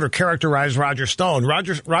want to further characterize Roger Stone.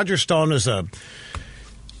 Roger Stone is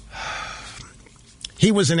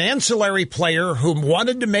he was an ancillary player who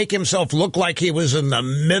wanted to make himself look like he was in the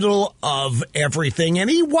middle of everything, and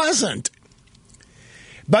he wasn't.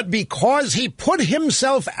 But because he put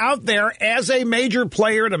himself out there as a major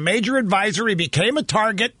player and a major advisor, he became a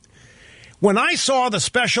target. When I saw the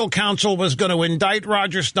special counsel was going to indict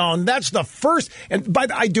Roger Stone, that's the first,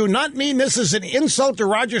 but I do not mean this as an insult to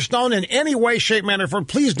Roger Stone in any way, shape, manner, form.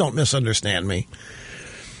 Please don't misunderstand me.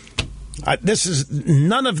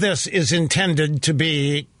 None of this is intended to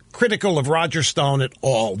be critical of Roger Stone at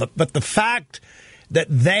all. But the fact that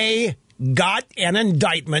they got an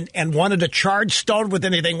indictment and wanted to charge Stone with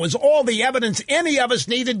anything was all the evidence any of us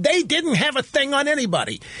needed. They didn't have a thing on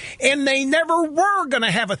anybody. And they never were going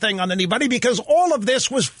to have a thing on anybody because all of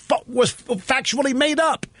this was factually made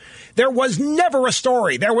up. There was never a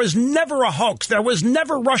story. There was never a hoax. There was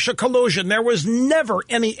never Russia collusion. There was never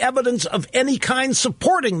any evidence of any kind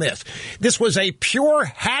supporting this. This was a pure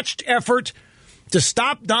hatched effort to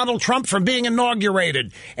stop Donald Trump from being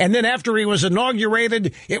inaugurated. And then after he was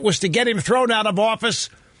inaugurated, it was to get him thrown out of office.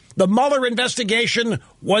 The Mueller investigation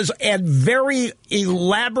was a very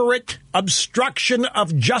elaborate obstruction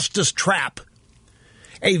of justice trap.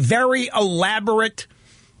 A very elaborate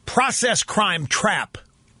process crime trap.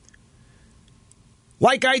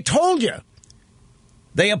 Like I told you,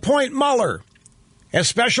 they appoint Mueller as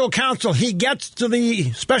special counsel. He gets to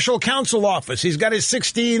the special counsel office. He's got his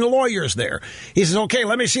 16 lawyers there. He says, okay,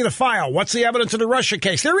 let me see the file. What's the evidence of the Russia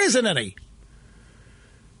case? There isn't any.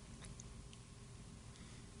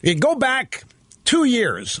 You go back 2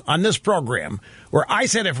 years on this program where I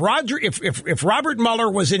said if Robert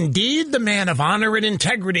Mueller was indeed the man of honor and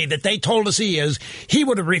integrity that they told us he is, he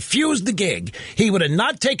would have refused the gig. He would have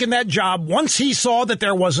not taken that job once he saw that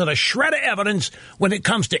there wasn't a shred of evidence when it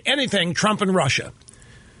comes to anything Trump and Russia.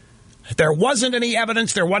 If there wasn't any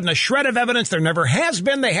evidence, there wasn't a shred of evidence, there never has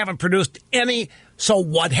been, they haven't produced any. So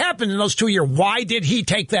what happened in those 2 years? Why did he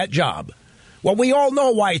take that job? Well, we all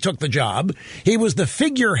know why he took the job. He was the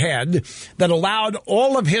figurehead that allowed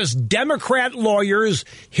all of his Democrat lawyers,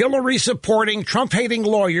 Hillary-supporting, Trump-hating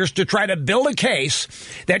lawyers to try to build a case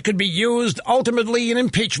that could be used ultimately in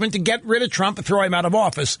impeachment to get rid of Trump and throw him out of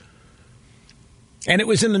office. And it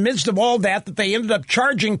was in the midst of all that they ended up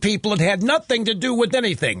charging people that had nothing to do with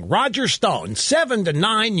anything. Roger Stone, 7 to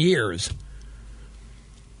 9 years.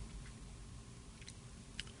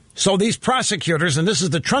 So these prosecutors, and this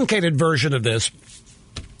is the truncated version of this,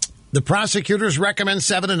 The prosecutors recommend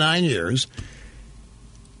 7 to 9 years.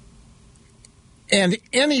 And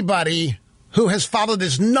anybody who has followed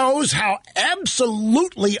this knows how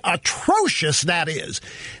absolutely atrocious that is.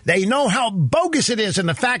 They know how bogus it is, and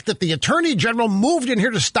the fact that the Attorney General moved in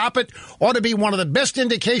here to stop it ought to be one of the best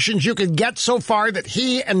indications you could get so far that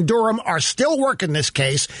he and Durham are still working this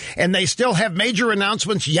case, and they still have major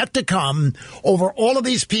announcements yet to come over all of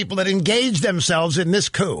these people that engaged themselves in this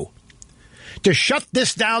coup. To shut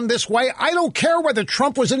this down this way, I don't care whether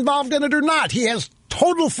Trump was involved in it or not. He has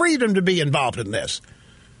total freedom to be involved in this.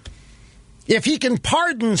 If he can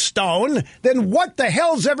pardon Stone, then what the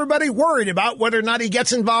hell's everybody worried about whether or not he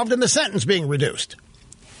gets involved in the sentence being reduced?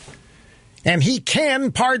 And he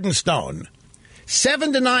can pardon Stone.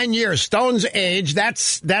 7 to 9 years, Stone's age,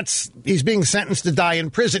 that's he's being sentenced to die in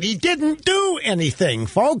prison. He didn't do anything,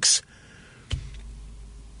 folks.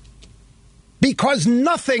 Because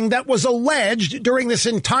nothing that was alleged during this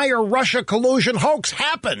entire Russia collusion hoax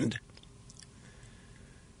happened.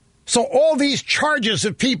 So all these charges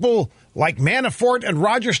of people like Manafort and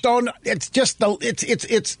Roger Stone, it's just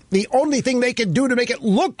it's the only thing they could do to make it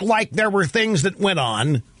look like there were things that went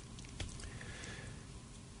on.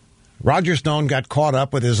 Roger Stone got caught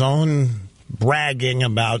up with his own bragging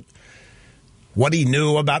about what he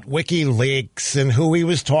knew about WikiLeaks and who he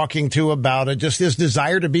was talking to about it, just his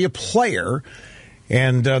desire to be a player.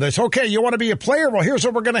 And they say, okay, you want to be a player? Well, here's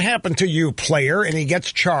what we're going to happen to you, player. And he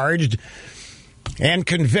gets charged and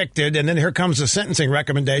convicted, and then here comes the sentencing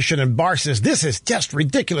recommendation, and Barr says, this is just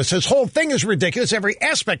ridiculous. This whole thing is ridiculous. Every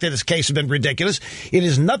aspect of this case has been ridiculous. It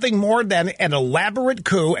is nothing more than an elaborate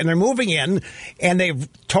coup, and they're moving in, and they've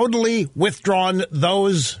totally withdrawn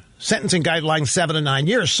those sentencing guidelines 7 to 9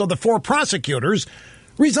 years. So the 4 prosecutors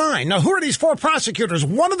resign. Now, who are these 4 prosecutors?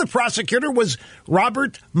 One of the prosecutors was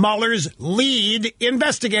Robert Mueller's lead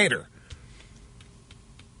investigator.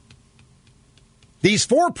 These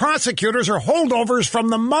 4 prosecutors are holdovers from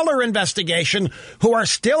the Mueller investigation who are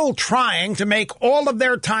still trying to make all of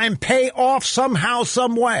their time pay off somehow,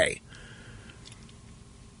 some way.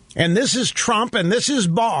 And this is Trump and this is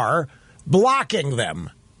Barr blocking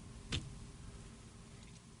them.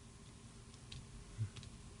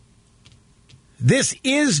 This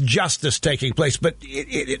is justice taking place, but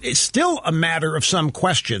it's still a matter of some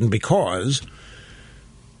question because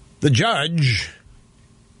the judge,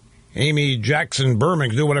 Amy Jackson Berman,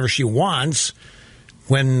 can do whatever she wants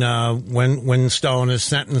when Stone is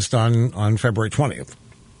sentenced on February 20th.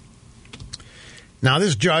 Now,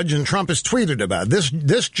 this judge, and Trump has tweeted about it,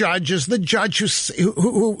 this judge is the judge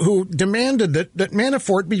who demanded that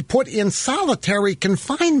Manafort be put in solitary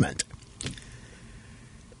confinement.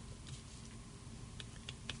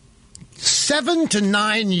 7 to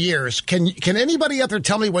 9 years. Can anybody out there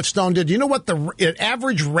tell me what Stone did? Do you know what the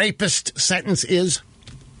average rapist sentence is?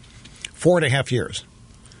 4.5 years.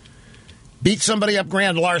 Beat somebody up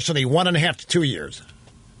grand larceny, 1.5 to 2 years.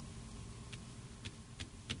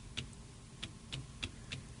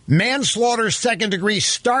 Manslaughter second degree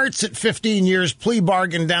starts at 15 years, plea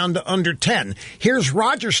bargain down to under 10. Here's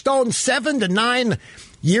Roger Stone, 7 to 9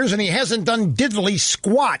 years, and he hasn't done diddly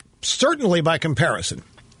squat, certainly by comparison.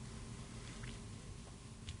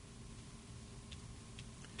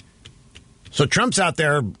 So Trump's out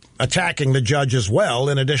there attacking the judge as well,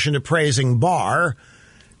 in addition to praising Barr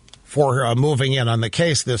for moving in on the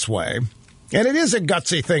case this way. And it is a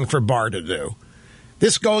gutsy thing for Barr to do.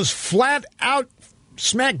 This goes flat out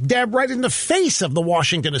smack dab right in the face of the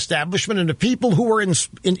Washington establishment and the people who were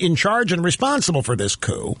in charge and responsible for this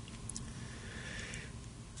coup.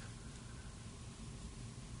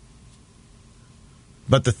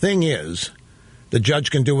 But the thing is, the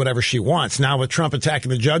judge can do whatever she wants. Now, with Trump attacking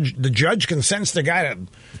the judge can sentence the guy to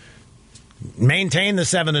maintain the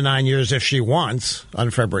 7 to 9 years if she wants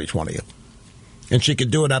on February 20th. And she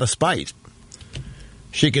could do it out of spite.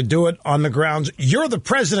 She could do it on the grounds, you're the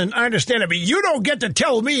president, I understand it, but you don't get to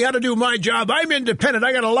tell me how to do my job. I'm independent.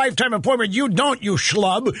 I got a lifetime appointment. You don't, you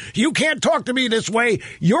schlub. You can't talk to me this way.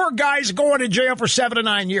 Your guy's going to jail for 7 to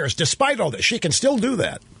 9 years. Despite all this, she can still do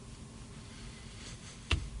that.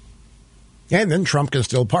 And then Trump can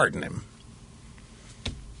still pardon him.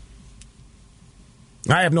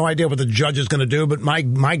 I have no idea what the judge is going to do, but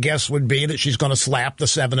my guess would be that she's going to slap the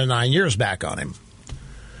 7 to 9 years back on him.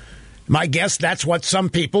 My guess that's what some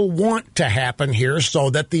people want to happen here so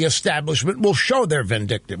that the establishment will show they're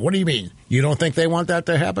vindictive. What do you mean? You don't think they want that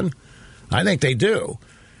to happen? I think they do.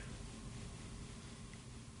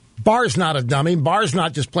 Barr's not a dummy. Barr's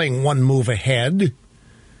not just playing one move ahead.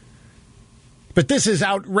 But this is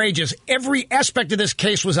outrageous. Every aspect of this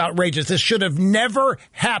case was outrageous. This should have never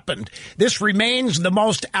happened. This remains the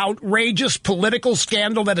most outrageous political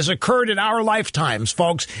scandal that has occurred in our lifetimes,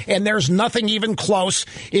 folks. And there's nothing even close,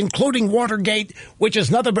 including Watergate, which is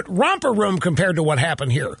nothing but romper room compared to what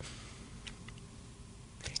happened here.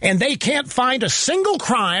 And they can't find a single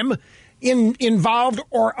crime involved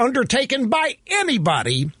or undertaken by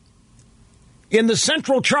anybody in the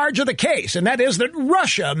central charge of the case, and that is that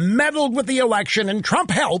Russia meddled with the election and Trump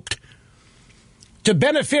helped to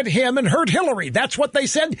benefit him and hurt Hillary. That's what they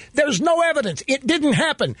said. There's no evidence. It didn't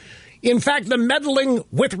happen. In fact, the meddling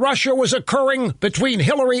with Russia was occurring between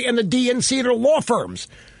Hillary and the DNC law firms.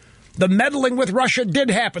 The meddling with Russia did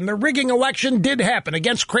happen. The rigging election did happen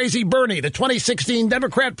against Crazy Bernie, the 2016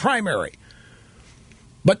 Democrat primary.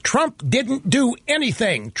 But Trump didn't do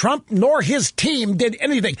anything. Trump nor his team did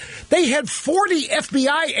anything. They had 40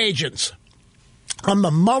 FBI agents on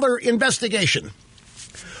the Mueller investigation.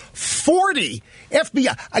 40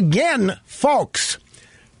 FBI. Again, folks,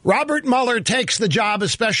 Robert Mueller takes the job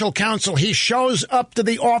as special counsel. He shows up to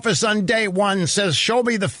the office on day one, says, show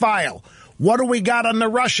me the file. What do we got on the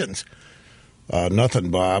Russians?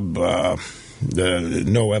 Nothing, Bob.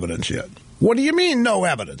 No evidence yet. What do you mean, no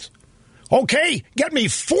evidence? Okay, get me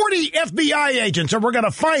 40 FBI agents and we're going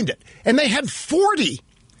to find it. And they had 40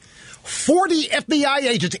 FBI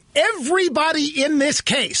agents, everybody in this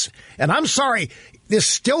case. And I'm sorry, this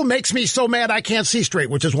still makes me so mad I can't see straight,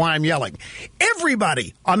 which is why I'm yelling.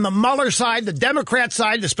 Everybody on the Mueller side, the Democrat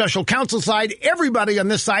side, the special counsel side, everybody on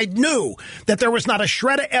this side knew that there was not a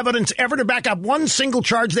shred of evidence ever to back up one single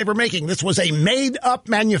charge they were making. This was a made-up,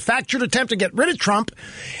 manufactured attempt to get rid of Trump,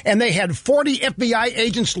 and they had 40 FBI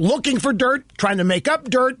agents looking for dirt, trying to make up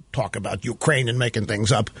dirt, talk about Ukraine and making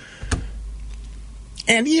things up.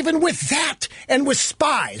 And even with that, and with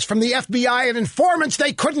spies from the FBI and informants,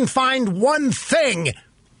 they couldn't find one thing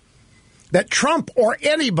that Trump or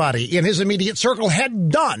anybody in his immediate circle had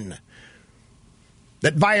done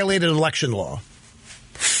that violated election law.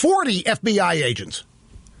 40 FBI agents.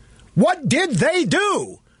 What did they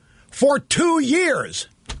do for 2 years?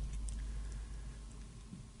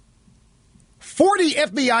 40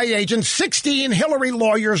 FBI agents, 16 Hillary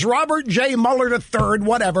lawyers, Robert J. Mueller III,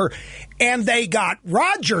 whatever, and they got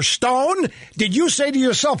Roger Stone. Did you say to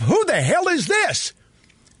yourself, who the hell is this?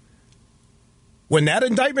 When that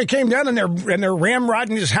indictment came down and they're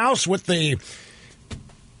ramrodding his house with the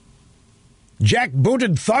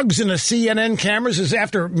jackbooted thugs in the CNN cameras as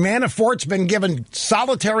after Manafort's been given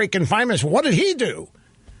solitary confinement. What did he do?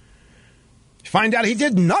 Find out he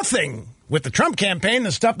did nothing with the Trump campaign.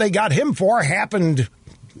 The stuff they got him for happened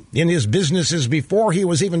in his businesses before he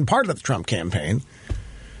was even part of the Trump campaign.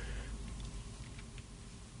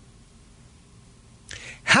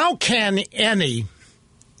 How can any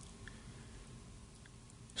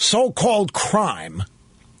so-called crime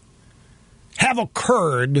have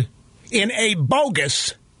occurred in a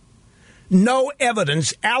bogus, no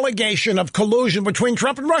evidence allegation of collusion between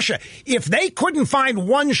Trump and Russia? If they couldn't find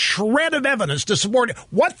one shred of evidence to support it,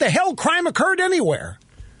 what the hell crime occurred anywhere?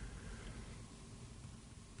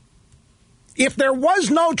 If there was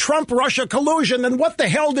no Trump-Russia collusion, then what the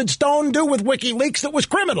hell did Stone do with WikiLeaks that was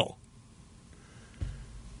criminal?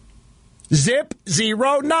 Zip,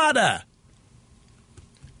 zero, nada.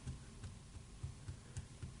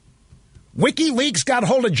 WikiLeaks got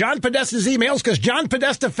hold of John Podesta's emails because John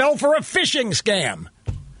Podesta fell for a phishing scam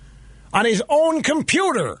on his own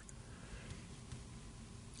computer.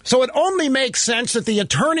 So it only makes sense that the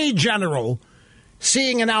Attorney General,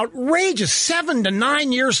 seeing an outrageous 7 to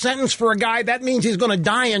 9 year sentence for a guy, that means he's going to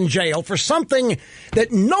die in jail for something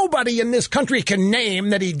that nobody in this country can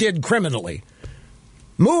name that he did criminally,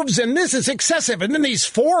 moves, and this is excessive. And then these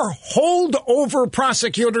 4 holdover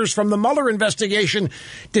prosecutors from the Mueller investigation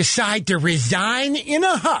decide to resign in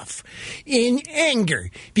a huff, in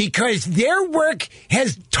anger, because their work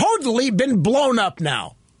has totally been blown up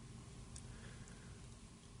now.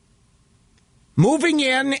 Moving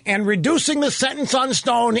in and reducing the sentence on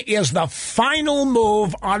Stone is the final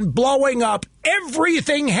move on blowing up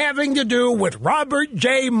everything having to do with Robert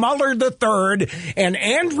J. Mueller III and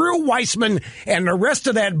Andrew Weissman and the rest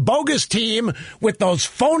of that bogus team with those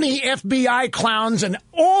phony FBI clowns and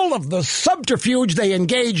all of the subterfuge they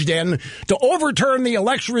engaged in to overturn the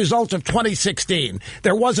election results of 2016.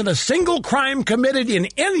 There wasn't a single crime committed in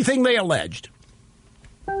anything they alleged.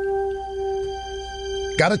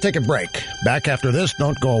 Got to take a break. Back after this.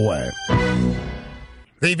 Don't go away.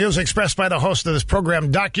 The views expressed by the host of this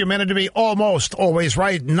program documented to be almost always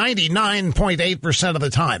right 99.8% of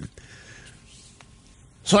the time.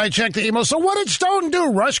 So I checked the email. So what did Stone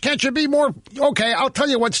do, Rush? Can't you be more... Okay, I'll tell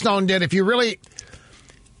you what Stone did. If you really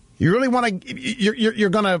want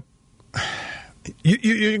to...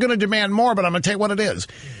 You're going to demand more, but I'm going to tell you what it is.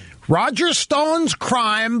 Roger Stone's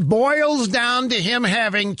crime boils down to him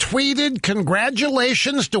having tweeted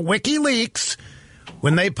congratulations to WikiLeaks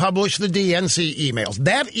when they published the DNC emails.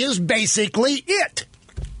 That is basically it.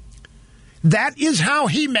 That is how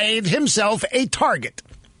he made himself a target.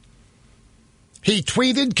 He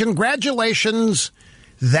tweeted congratulations.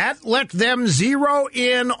 That let them zero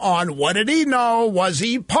in on what did he know? Was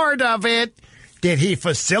he part of it? Did he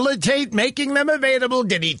facilitate making them available?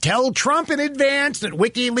 Did he tell Trump in advance that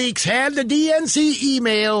WikiLeaks had the DNC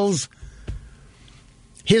emails?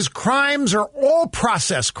 His crimes are all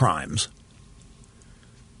process crimes.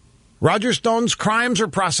 Roger Stone's crimes are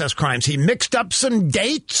process crimes. He mixed up some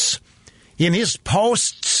dates in his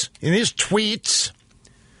posts, in his tweets.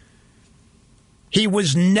 He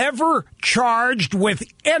was never charged with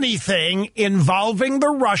anything involving the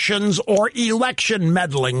Russians or election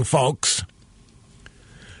meddling, folks.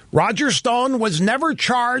 Roger Stone was never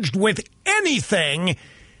charged with anything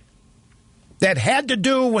that had to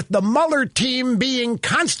do with the Mueller team being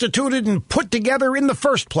constituted and put together in the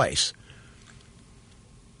first place.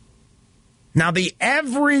 Now, the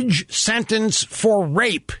average sentence for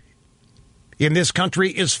rape in this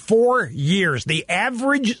country is 4 years. The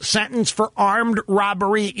average sentence for armed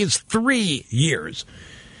robbery is 3 years.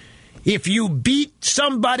 If you beat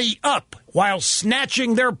somebody up while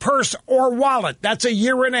snatching their purse or wallet, that's 1.5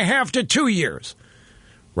 years to 2 years.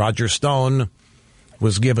 Roger Stone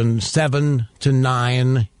was given 7 to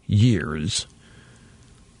 9 years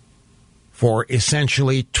for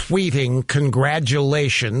essentially tweeting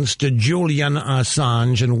congratulations to Julian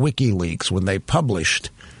Assange and WikiLeaks when they published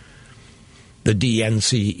the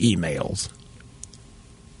DNC emails.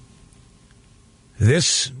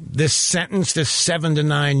 This sentence, this 7 to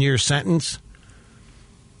 9 year sentence,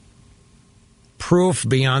 proof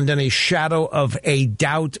beyond any shadow of a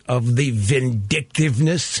doubt of the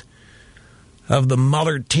vindictiveness of the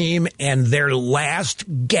Mueller team and their last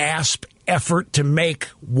gasp effort to make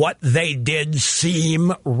what they did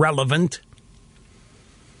seem relevant.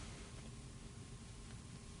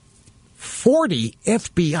 40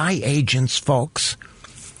 FBI agents, folks.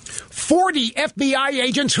 40 FBI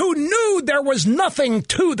agents who knew there was nothing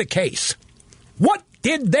to the case. What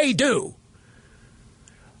did they do?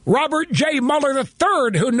 Robert J. Mueller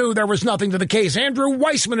III, who knew there was nothing to the case. Andrew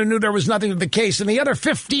Weissman, who knew there was nothing to the case. And the other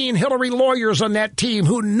 15 Hillary lawyers on that team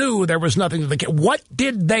who knew there was nothing to the case. What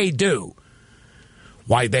did they do?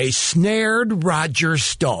 Why, they snared Roger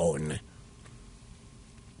Stone.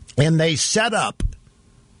 And they set up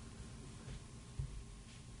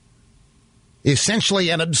essentially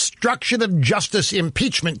an obstruction of justice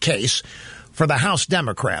impeachment case for the House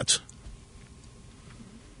Democrats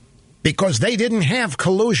because they didn't have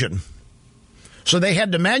collusion. So they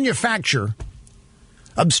had to manufacture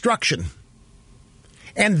obstruction.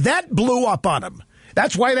 And that blew up on them.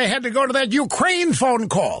 That's why they had to go to that Ukraine phone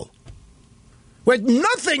call with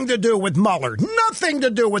nothing to do with Mueller, nothing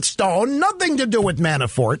to do with Stone, nothing to do with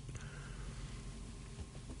Manafort.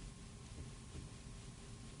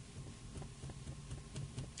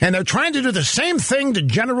 And they're trying to do the same thing to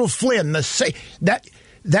General Flynn.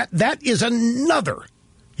 That is another.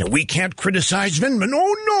 You know, we can't criticize Vindman.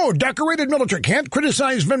 Oh, no, decorated military. Can't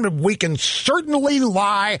criticize Vindman. We can certainly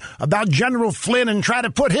lie about General Flynn and try to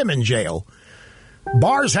put him in jail.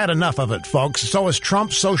 Barr's had enough of it, folks. So has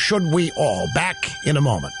Trump. So should we all. Back in a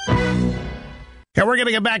moment. Yeah, we're going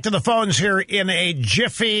to get back to the phones here in a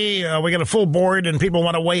jiffy. We got a full board and people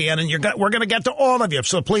want to weigh in. And we're going to get to all of you.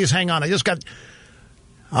 So please hang on. I just got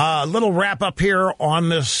a little wrap up here on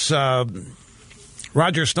this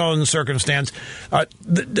Roger Stone circumstance.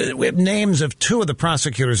 We have names of two of the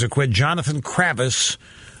prosecutors who quit. Jonathan Kravis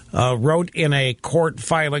wrote in a court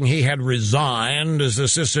filing he had resigned as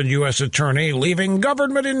assistant U.S. attorney, leaving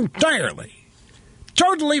government entirely.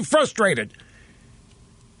 Totally frustrated.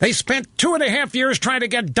 They spent 2.5 years trying to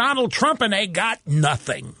get Donald Trump, and they got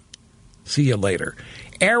nothing. See you later.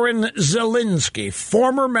 Aaron Zielinski,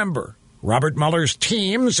 former member, Robert Mueller's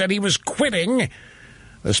team, said he was quitting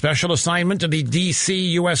the special assignment to the D.C.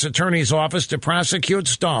 U.S. Attorney's Office to prosecute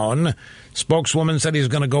Stone. Spokeswoman said he's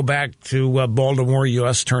going to go back to Baltimore,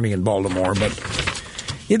 U.S. Attorney in Baltimore. But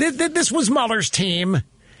this was Mueller's team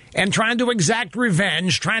and trying to exact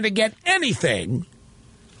revenge, trying to get anything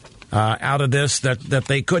out of this that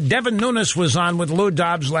they could. Devin Nunes was on with Lou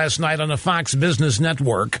Dobbs last night on the Fox Business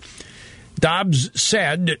Network. Dobbs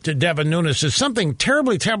said to Devin Nunes, "There's something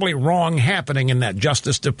terribly, terribly wrong happening in that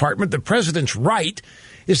Justice Department. The president's right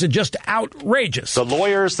is just outrageous." The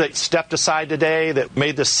lawyers that stepped aside today that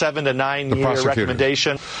made the 7 to 9 year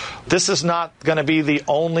recommendation, this is not going to be the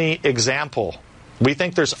only example. We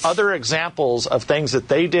think there's other examples of things that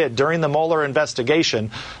they did during the Mueller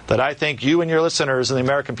investigation that I think you and your listeners and the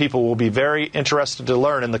American people will be very interested to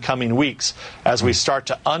learn in the coming weeks as we start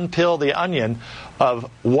to unpeel the onion of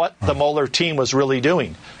what the Mueller team was really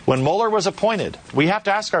doing. When Mueller was appointed, we have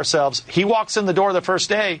to ask ourselves, he walks in the door the first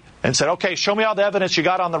day and said, "Okay, show me all the evidence you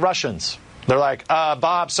got on the Russians." They're like,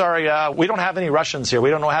 Bob, sorry, we don't have any Russians here.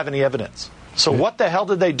 We don't have any evidence. So what the hell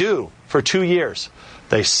did they do for 2 years?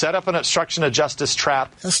 They set up an obstruction of justice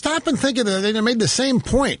trap. Now stop and think of it. They made the same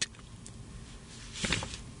point.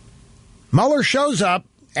 Mueller shows up,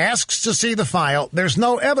 asks to see the file. There's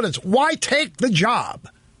no evidence. Why take the job?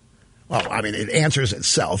 Well, I mean, it answers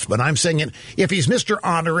itself, but I'm saying if he's Mr.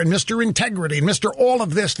 Honor and Mr. Integrity and Mr. all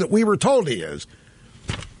of this that we were told he is,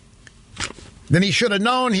 then he should have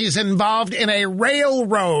known he's involved in a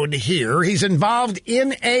railroad here. He's involved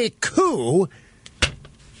in a coup.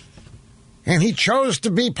 And he chose to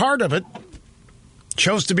be part of it,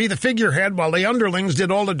 chose to be the figurehead while the underlings did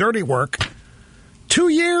all the dirty work. 2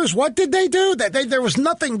 years, what did they do? There was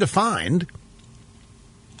nothing to find.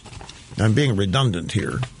 I'm being redundant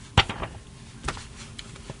here.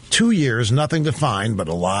 2 years, nothing to find, but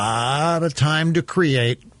a lot of time to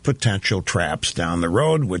create potential traps down the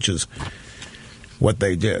road, which is what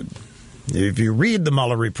they did. If you read the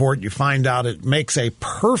Mueller report, you find out it makes a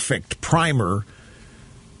perfect primer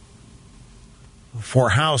for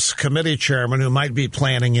House committee chairman who might be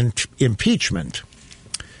planning impeachment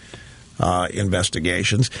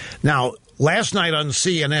investigations. Now, last night on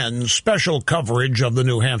CNN, special coverage of the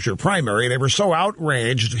New Hampshire primary, they were so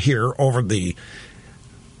outraged here over the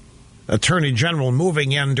Attorney General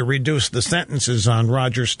moving in to reduce the sentences on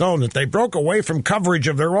Roger Stone that they broke away from coverage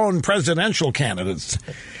of their own presidential candidates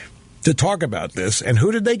to talk about this. And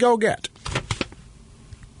who did they go get?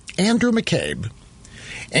 Andrew McCabe.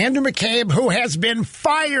 Andrew McCabe, who has been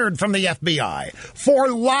fired from the FBI for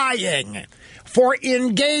lying, for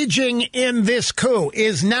engaging in this coup,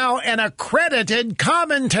 is now an accredited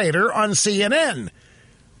commentator on CNN.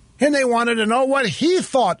 And they wanted to know what he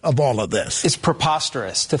thought of all of this. It's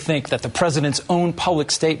preposterous to think that the president's own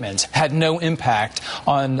public statements had no impact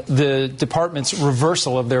on the department's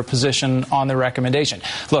reversal of their position on the recommendation.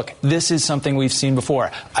 Look, this is something we've seen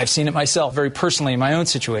before. I've seen it myself very personally in my own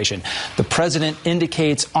situation. The president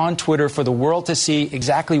indicates on Twitter for the world to see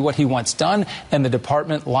exactly what he wants done, and the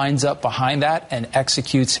department lines up behind that and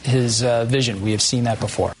executes his vision. We have seen that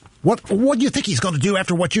before. What do you think he's going to do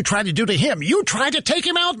after what you tried to do to him? You tried to take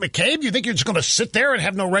him out, McCabe. You think you're just going to sit there and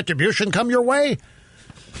have no retribution come your way?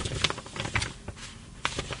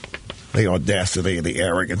 The audacity, the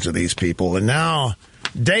arrogance of these people. And now,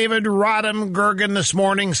 David Rodham Gergen this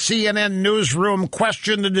morning, CNN Newsroom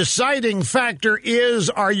question. The deciding factor is,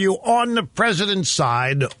 are you on the president's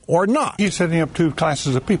side or not? He's setting up two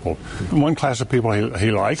classes of people. One class of people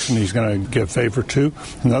he likes and he's going to give favor to.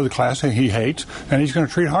 Another class he hates and he's going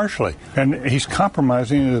to treat harshly. And he's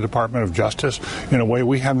compromising the Department of Justice in a way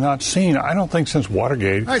we have not seen, I don't think, since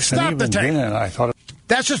Watergate. Stop the tape. I thought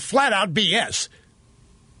that's just flat out BS.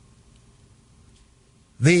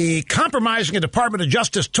 The compromising of the Department of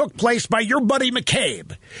Justice took place by your buddy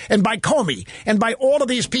McCabe and by Comey and by all of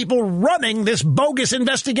these people running this bogus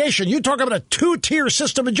investigation. You talk about a two-tier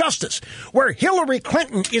system of justice where Hillary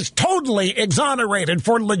Clinton is totally exonerated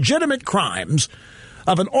for legitimate crimes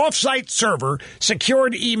of an off-site server,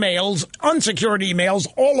 secured emails, unsecured emails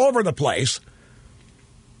all over the place.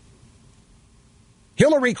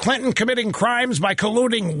 Hillary Clinton committing crimes by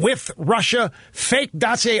colluding with Russia, fake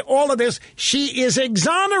dossier, all of this. She is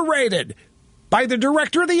exonerated by the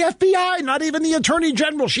director of the FBI, not even the Attorney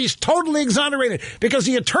General. She's totally exonerated because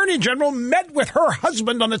the Attorney General met with her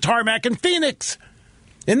husband on the tarmac in Phoenix.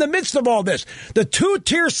 In the midst of all this, the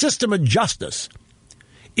two-tier system of justice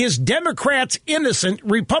is Democrats innocent,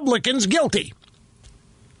 Republicans guilty.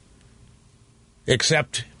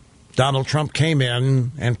 Except Donald Trump came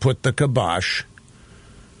in and put the kibosh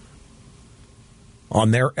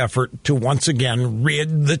on their effort to once again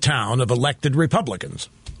rid the town of elected Republicans.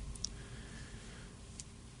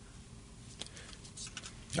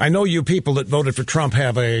 I know you people that voted for Trump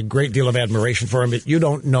have a great deal of admiration for him, but you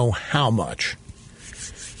don't know how much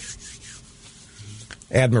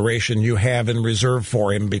admiration you have in reserve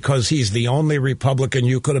for him because he's the only Republican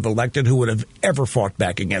you could have elected who would have ever fought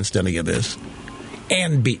back against any of this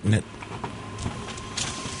and beaten it.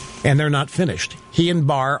 And they're not finished. He and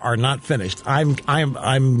Barr are not finished.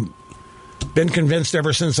 I'm been convinced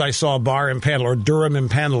ever since I saw Barr impanel or Durham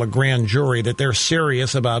impanel a grand jury that they're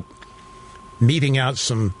serious about meting out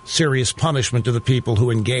some serious punishment to the people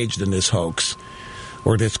who engaged in this hoax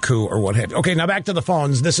or this coup or what have you. Okay, now back to the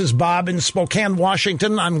phones. This is Bob in Spokane,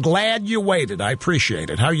 Washington. I'm glad you waited. I appreciate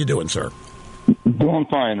it. How you doing, sir? Doing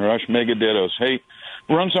fine, Rush. Mega dittos. Hey,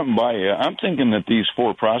 run something by you. I'm thinking that these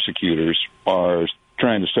 4 prosecutors are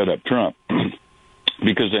trying to set up Trump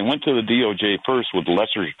because they went to the DOJ first with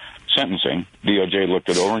lesser sentencing. DOJ looked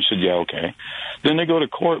it over and said, yeah, okay. Then they go to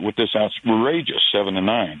court with this outrageous 7 to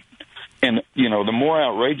 9. And, you know, the more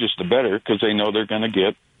outrageous, the better, because they know they're going to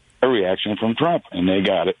get a reaction from Trump, and they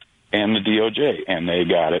got it, and the DOJ, and they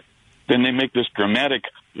got it. Then they make this dramatic,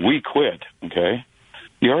 we quit, okay?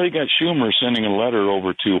 You already got Schumer sending a letter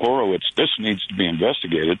over to Horowitz, this needs to be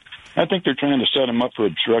investigated. I think they're trying to set him up for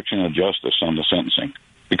obstruction of justice on the sentencing,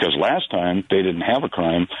 because last time they didn't have a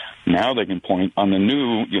crime. Now they can point on the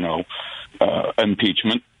new,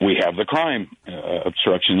 impeachment, we have the crime,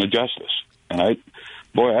 obstruction of justice. And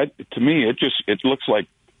to me, it looks like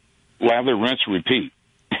lather, rinse, repeat.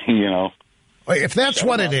 If that's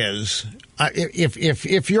what it is,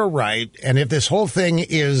 if you're right, and if this whole thing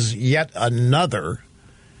is yet another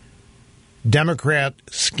Democrat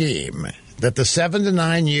scheme, that the 7 to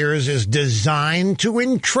 9 years is designed to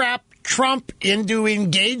entrap Trump into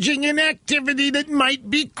engaging in activity that might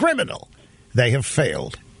be criminal, they have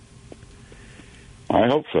failed. I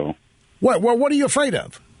hope so. What are you afraid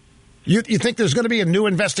of? You think there's going to be a new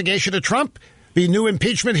investigation of Trump? Be new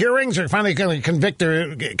impeachment hearings? Or finally going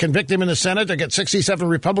to convict him in the Senate or get 67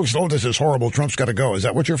 Republicans? Oh, this is horrible. Trump's got to go. Is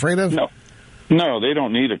that what you're afraid of? No, they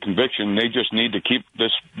don't need a conviction. They just need to keep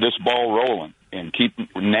this ball rolling and keep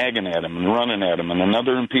nagging at him and running at him and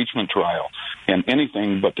another impeachment trial and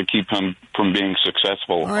anything but to keep him from being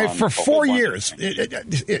successful. All right, for 4 years.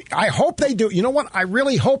 I hope they do. You know what? I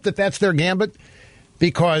really hope that that's their gambit,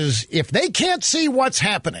 because if they can't see what's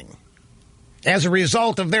happening as a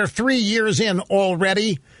result of their 3 years in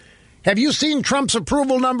already, have you seen Trump's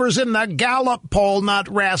approval numbers in the Gallup poll, not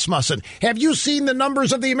Rasmussen? Have you seen the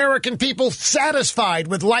numbers of the American people satisfied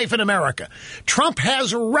with life in America? Trump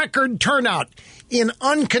has record turnout in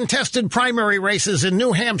uncontested primary races in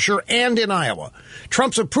New Hampshire and in Iowa.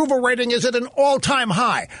 Trump's approval rating is at an all-time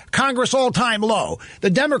high, Congress all-time low.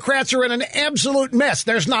 The Democrats are in an absolute mess.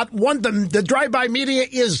 There's not one. The drive-by media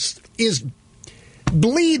is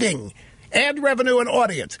bleeding ad revenue and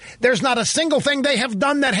audience. There's not a single thing they have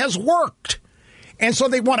done that has worked. And so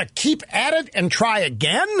they want to keep at it and try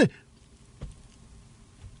again?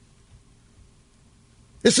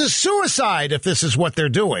 This is suicide if this is what they're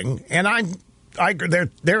doing, and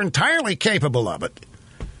they're entirely capable of it.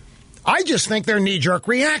 I just think they're knee-jerk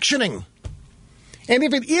reactioning. And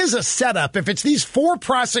if it is a setup, if it's these 4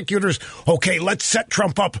 prosecutors, okay, let's set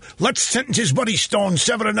Trump up. Let's sentence his buddy Stone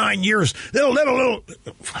 7 to 9 years. Little.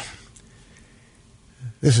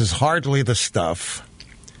 This is hardly the stuff.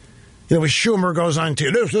 Schumer goes on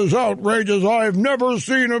to, this is outrageous. I've never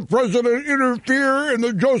seen a president interfere in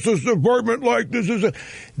the Justice Department like this.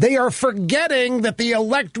 They are forgetting that the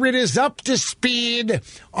electorate is up to speed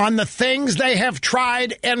on the things they have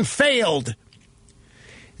tried and failed.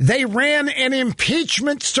 They ran an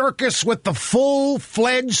impeachment circus with the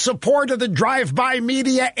full-fledged support of the drive-by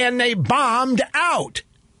media, and they bombed out.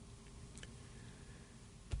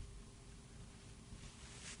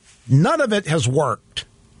 None of it has worked.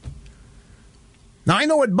 Now, I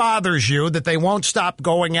know it bothers you that they won't stop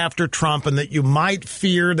going after Trump and that you might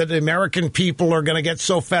fear that the American people are going to get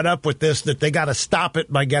so fed up with this that they got to stop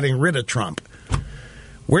it by getting rid of Trump.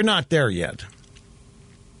 We're not there yet.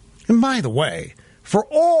 And by the way, for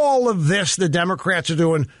all of this the Democrats are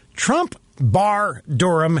doing, Trump, Barr,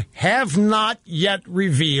 Durham have not yet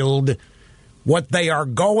revealed what they are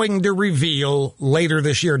going to reveal later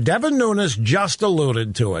this year. Devin Nunes just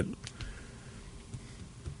alluded to it.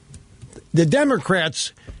 The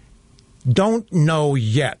Democrats don't know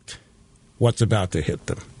yet what's about to hit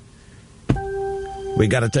them. We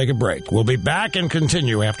got to take a break. We'll be back and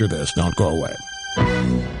continue after this. Don't go away.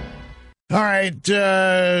 All right,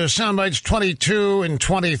 soundbites 22 and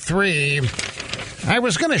 23. I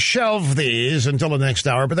was going to shelve these until the next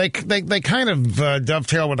hour, but they kind of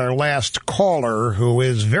dovetail with our last caller, who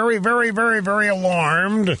is very, very, very, very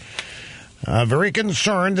alarmed, very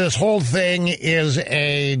concerned. This whole thing is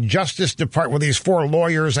a Justice Department with these 4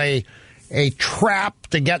 lawyers, a trap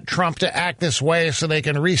to get Trump to act this way so they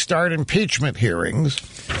can restart impeachment hearings.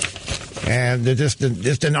 And just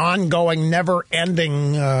an ongoing,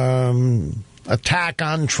 never-ending attack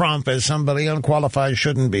on Trump as somebody unqualified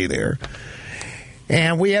shouldn't be there.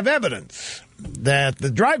 And we have evidence that the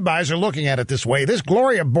drive-bys are looking at it this way. This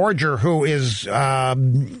Gloria Borger, who is, they're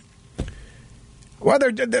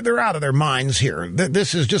out of their minds here.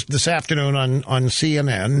 This is just this afternoon on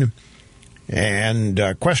CNN.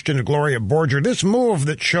 And questioned Gloria Borger. This move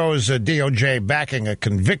that shows DOJ backing a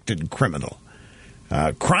convicted criminal.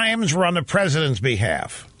 Crimes were on the president's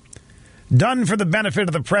behalf. Done for the benefit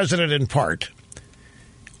of the president in part.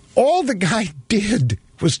 All the guy did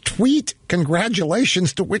was tweet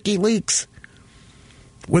congratulations to WikiLeaks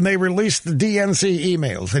when they released the DNC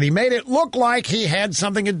emails. And he made it look like he had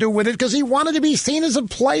something to do with it because he wanted to be seen as a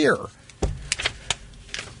player.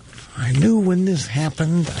 I knew when this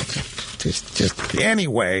happened.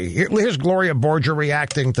 Anyway, here's Gloria Borger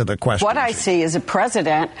reacting to the question. What I see is a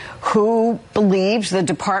president who believes the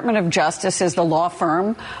Department of Justice is the law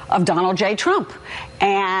firm of Donald J. Trump.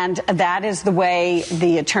 And that is the way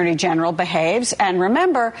the Attorney General behaves. And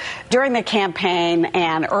remember, during the campaign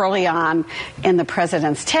and early on in the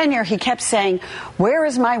president's tenure, he kept saying, where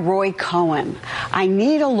is my Roy Cohn? I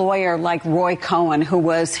need a lawyer like Roy Cohn, who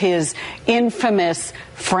was his infamous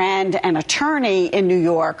friend and attorney in New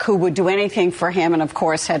York, who would do anything for him and, of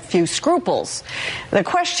course, had few scruples. The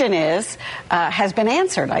question has been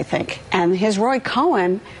answered, I think. And his Roy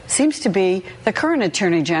Cohn seems to be the current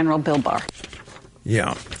Attorney General, Bill Barr.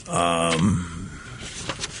 Yeah.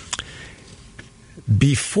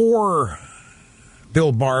 Before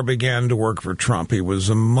Bill Barr began to work for Trump, he was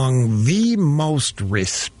among the most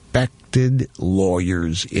respected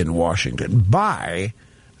lawyers in Washington by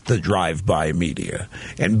the drive-by media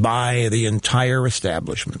and by the entire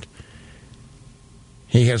establishment.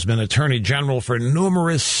 He has been Attorney General for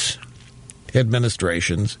numerous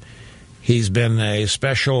administrations. He's been a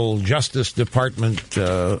special Justice Department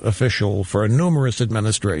official for numerous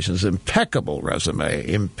administrations. Impeccable resume,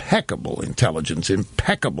 impeccable intelligence,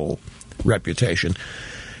 impeccable reputation,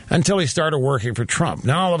 until he started working for Trump.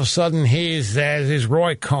 Now, all of a sudden, he's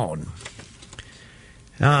Roy Cohn.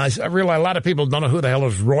 I realize a lot of people don't know who the hell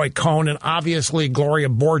is Roy Cohn, and obviously Gloria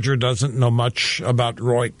Borger doesn't know much about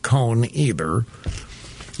Roy Cohn either.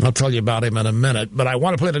 I'll tell you about him in a minute, but I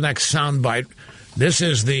want to play the next soundbite. This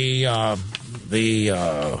is the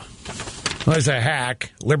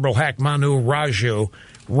hack, liberal hack Manu Raju,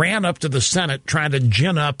 ran up to the Senate trying to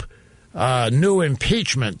gin up new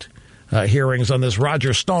impeachment hearings on this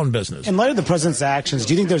Roger Stone business. In light of the president's actions,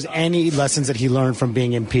 do you think there's any lessons that he learned from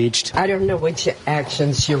being impeached? I don't know which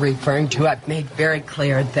actions you're referring to. I've made very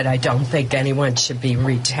clear that I don't think anyone should be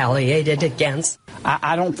retaliated against.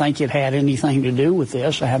 I don't think it had anything to do with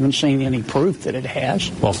this. I haven't seen any proof that it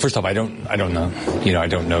has. Well, first off, I don't know. I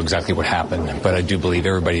don't know exactly what happened, but I do believe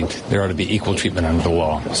there ought to be equal treatment under the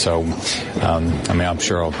law. So, I'm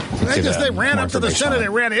sure I'll. They ran up to the Senate. They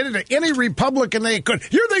ran into any Republican they could.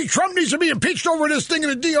 You think Trump needs to be impeached over this thing in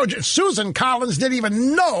the DOJ? Susan Collins didn't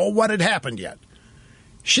even know what had happened yet.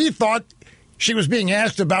 She thought she was being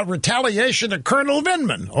asked about retaliation to Colonel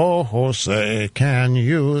Vindman. Oh, Jose, can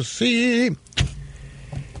you see?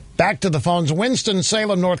 Back to the phones.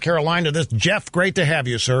 Winston-Salem, North Carolina. This Jeff, great to have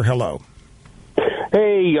you, sir. Hello.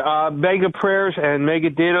 Hey, mega prayers and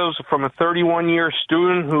mega dittos from a 31-year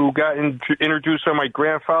student who got introduced by my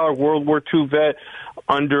grandfather, World War II vet,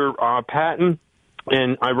 under Patton.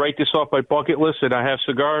 And I write this off my bucket list, and I have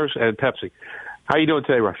cigars and Pepsi. How you doing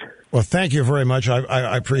today, Rush? Well, thank you very much.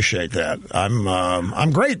 I appreciate that.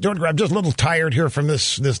 I'm great. I'm just a little tired here from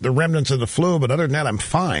the remnants of the flu, but other than that, I'm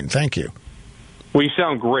fine. Thank you. Well, you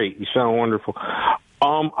sound great. You sound wonderful.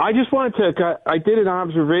 I just wanted to. I did an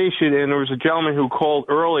observation, and there was a gentleman who called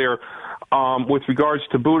earlier with regards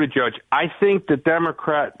to Buttigieg. I think the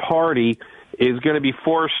Democrat Party is going to be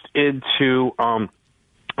forced into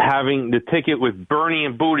having the ticket with Bernie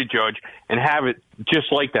and Buttigieg and have it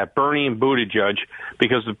just like that, Bernie and Buttigieg,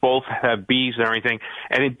 because they both have Bs and everything.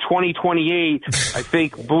 And in 2028, I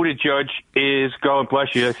think Buttigieg is going,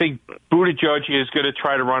 bless you, I think Buttigieg is going to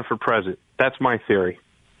try to run for president. That's my theory.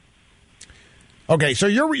 Okay, so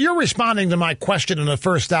you're responding to my question in the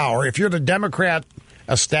first hour. If you're the Democrat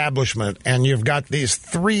establishment and you've got these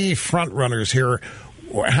three front runners here,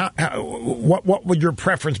 what would your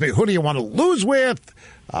preference be? Who do you want to lose with,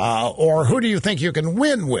 or who do you think you can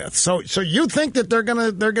win with? So you think that they're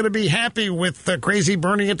gonna be happy with Crazy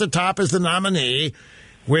Bernie at the top as the nominee?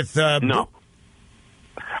 With no,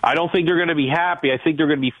 I don't think they're going to be happy. I think they're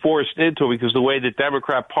going to be forced into it because the way the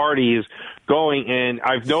Democrat Party is going, and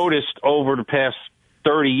I've noticed over the past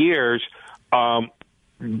 30 years,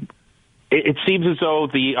 it seems as though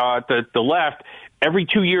the left every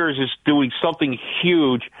 2 years is doing something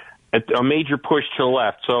huge, a major push to the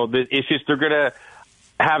left. So it's just they're going to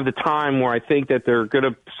have the time where I think that they're going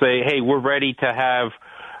to say, hey, we're ready to have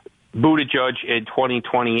Buttigieg in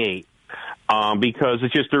 2028 because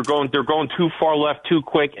it's just they're going too far left too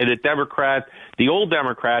quick, and the old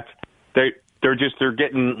Democrats, they're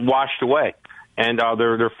getting washed away. And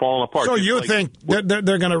they're falling apart. So you think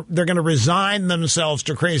they're gonna resign themselves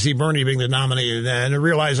to Crazy Bernie being the nominee and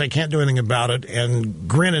realize they can't do anything about it and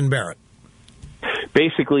grin and bear it?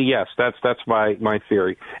 Basically, yes. That's my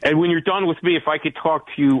theory. And when you're done with me, if I could talk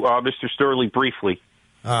to you, Mr. Sturley, briefly.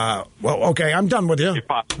 Well, okay, I'm done with you.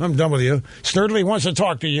 I'm done with you. Sturley wants to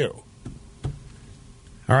talk to you.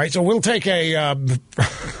 All right, so we'll take a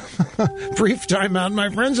brief time out, my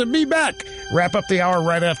friends, and be back. Wrap up the hour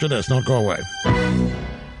right after this. Don't go away.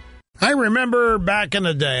 I remember back in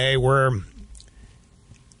the day where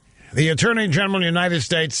the Attorney General of the United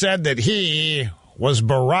States said that he was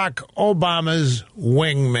Barack Obama's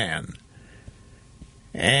wingman.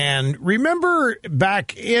 And remember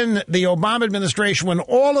back in the Obama administration when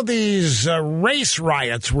all of these race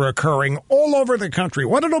riots were occurring all over the country,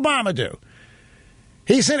 what did Obama do?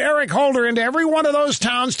 He sent Eric Holder into every one of those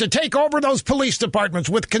towns to take over those police departments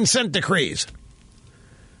with consent decrees.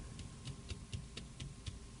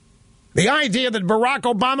 The idea that Barack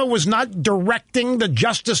Obama was not directing the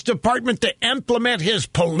Justice Department to implement his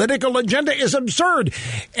political agenda is absurd.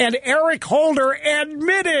 And Eric Holder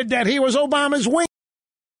admitted that he was Obama's wing.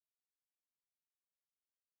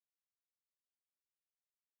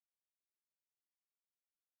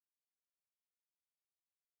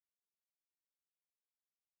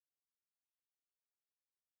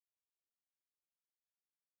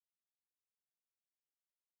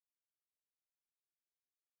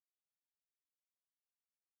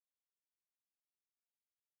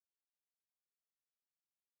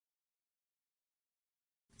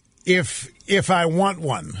 If I want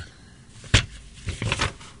one.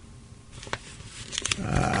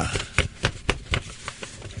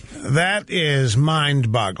 That is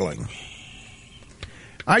mind-boggling.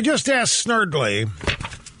 I just asked Snerdley,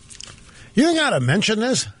 you think I ought to mention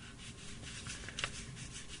this?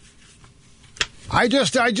 I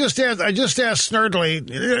just asked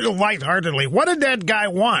Snerdley, lightheartedly, what did that guy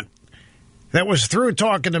want that was through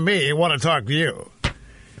talking to me and want to talk to you?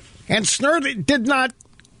 And Snerdley did not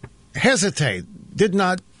hesitate, did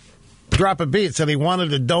not drop a beat, said he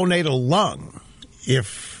wanted to donate a lung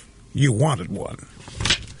if you wanted one.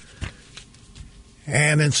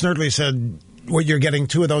 And then Snerdley said, well, you're getting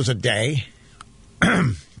 2 of those a day?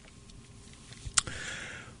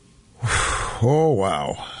 Oh,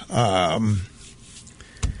 wow.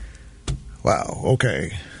 Wow,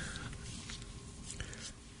 okay.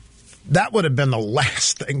 That would have been the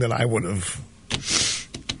last thing that I would have...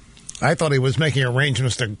 I thought he was making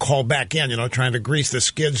arrangements to call back in, trying to grease the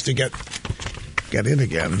skids to get in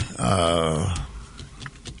again.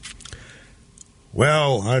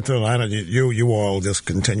 Well, I thought you all just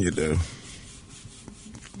continue to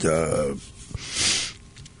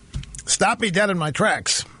stop me dead in my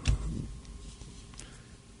tracks.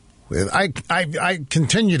 I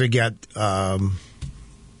continue to get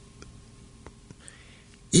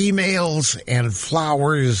emails and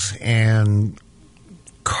flowers and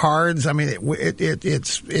cards. I mean,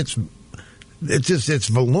 it's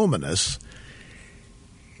voluminous,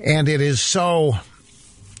 and it is so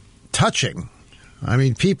touching. I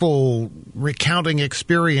mean, people recounting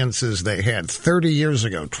experiences they had 30 years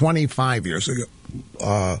ago, 25 years ago.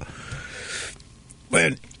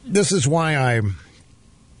 And this is why I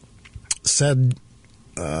said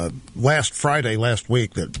last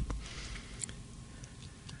week that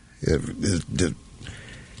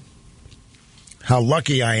how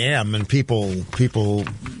lucky I am, and people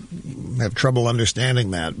have trouble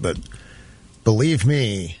understanding that. But believe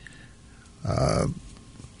me,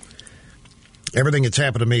 everything that's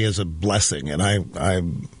happened to me is a blessing, and I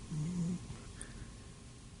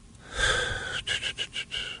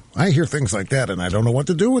hear things like that, and I don't know what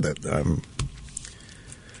to do with it.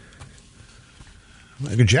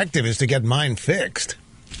 My objective is to get mine fixed,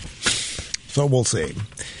 so we'll see.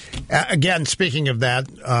 Again, speaking of that,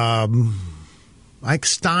 Mike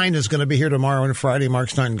Stein is going to be here tomorrow and Friday. Mark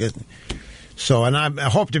Stein and I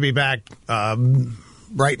hope to be back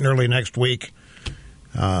bright and early next week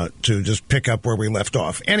to just pick up where we left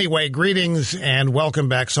off. Anyway, greetings and welcome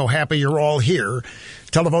back. So happy you're all here.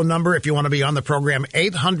 Telephone number, if you want to be on the program,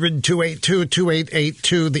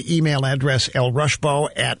 800-282-2882. The email address,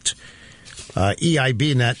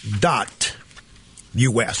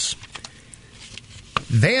 lrushbo@eibnet.us.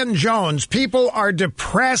 Van Jones, people are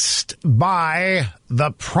depressed by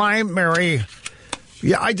the primary.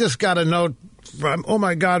 Yeah, I just got a note from, oh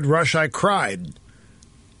my God, Rush, I cried.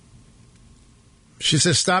 She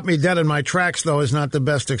says, stop me dead in my tracks, though, is not the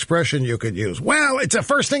best expression you could use. Well, it's the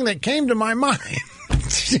first thing that came to my mind.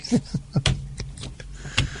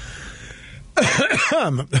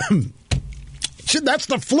 That's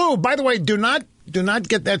the flu. By the way, do not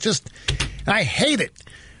get that. I hate it.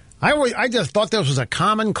 I just thought this was a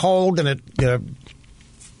common cold, and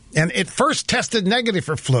it first tested negative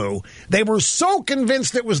for flu. They were so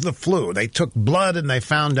convinced it was the flu. They took blood and they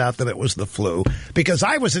found out that it was the flu because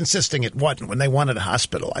I was insisting it wasn't when they wanted a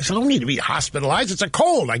hospital. I said, I don't need to be hospitalized. It's a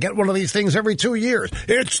cold. I get one of these things every 2 years.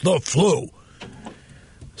 It's the flu.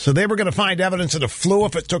 So they were going to find evidence of the flu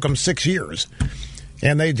if it took them 6 years.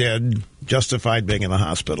 And they did, justified being in the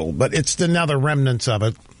hospital. But it's another remnants of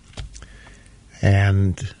it.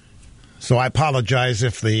 And so I apologize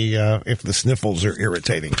if the sniffles are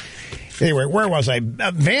irritating. Anyway, where was I?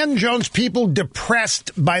 Van Jones people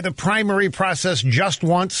depressed by the primary process just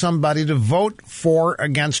want somebody to vote for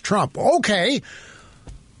against Trump. Okay.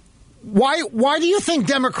 Why do you think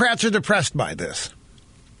Democrats are depressed by this?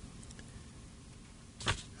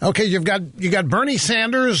 Okay, you got Bernie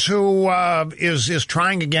Sanders, who is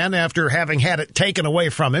trying again after having had it taken away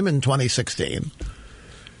from him in 2016.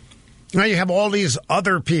 Now you have all these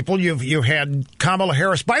other people. You've had Kamala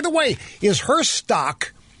Harris. By the way, is her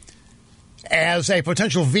stock as a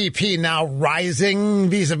potential VP now rising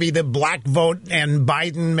vis-a-vis the black vote and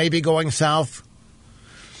Biden maybe going south?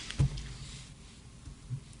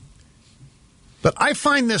 But I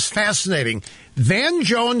find this fascinating. Van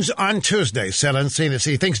Jones on Tuesday said on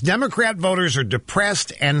CNBC he thinks Democrat voters are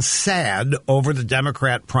depressed and sad over the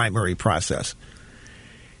Democrat primary process,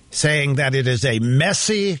 saying that it is a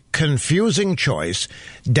messy, confusing choice.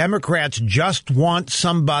 Democrats just want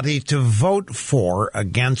somebody to vote for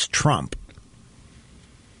against Trump.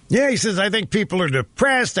 Yeah, he says, I think people are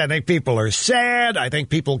depressed. I think people are sad. I think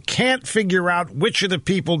people can't figure out which of the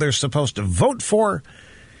people they're supposed to vote for.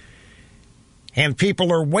 And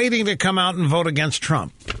people are waiting to come out and vote against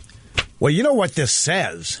Trump. Well, you know what this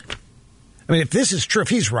says? I mean, if this is true, if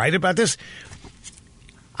he's right about this,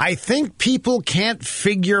 I think people can't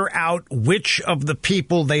figure out which of the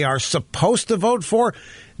people they are supposed to vote for.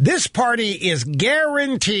 This party is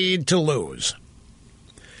guaranteed to lose.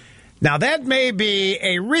 Now, that may be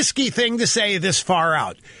a risky thing to say this far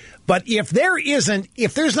out. But if there's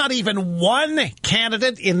not even one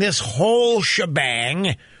candidate in this whole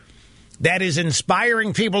shebang that is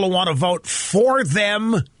inspiring people to want to vote for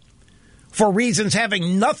them for reasons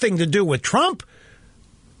having nothing to do with Trump,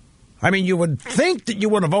 I mean, you would think that you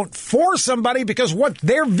want to vote for somebody because what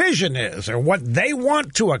their vision is or what they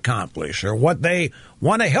want to accomplish or what they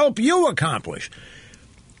want to help you accomplish.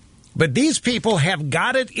 But these people have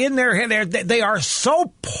got it in their head. They are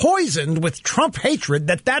so poisoned with Trump hatred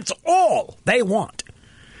that that's all they want.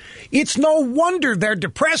 It's no wonder they're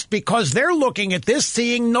depressed because they're looking at this,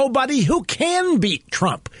 seeing nobody who can beat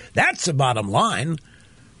Trump. That's the bottom line.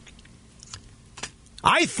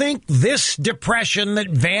 I think this depression that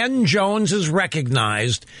Van Jones has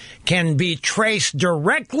recognized can be traced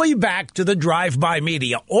directly back to the drive-by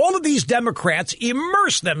media. All of these Democrats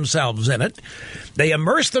immerse themselves in it. They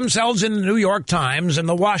immerse themselves in the New York Times and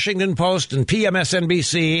the Washington Post and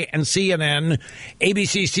PMSNBC and CNN,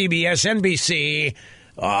 ABC, CBS, NBC,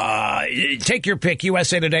 take your pick,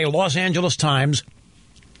 USA Today, Los Angeles Times,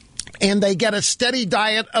 and they get a steady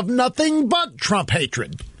diet of nothing but Trump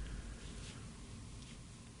hatred.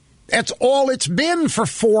 That's all it's been for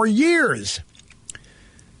 4 years.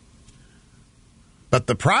 But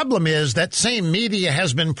the problem is that same media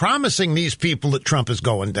has been promising these people that Trump is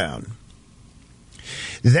going down.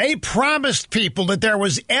 They promised people that there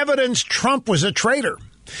was evidence Trump was a traitor.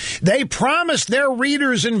 They promised their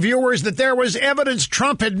readers and viewers that there was evidence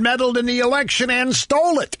Trump had meddled in the election and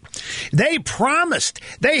stole it. They promised.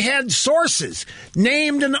 They had sources,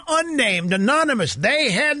 named and unnamed, anonymous.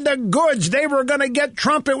 They had the goods. They were going to get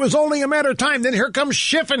Trump. It was only a matter of time. Then here comes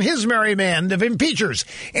Schiff and his merry band of impeachers,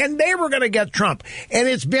 and they were going to get Trump. And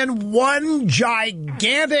it's been one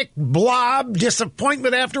gigantic blob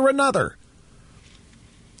disappointment after another.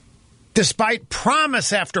 Despite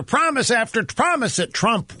promise after promise after promise that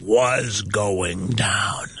Trump was going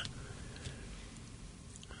down.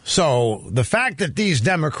 So the fact that these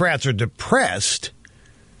Democrats are depressed,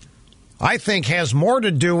 I think, has more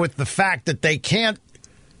to do with the fact that they can't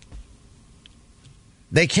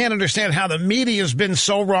understand how the media has been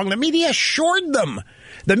so wrong. The media assured them.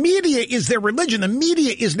 The media is their religion. The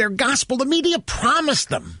media is their gospel. The media promised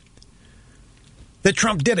them that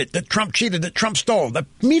Trump did it, that Trump cheated, that Trump stole. The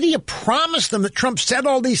media promised them that Trump said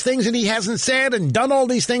all these things that he hasn't said and done all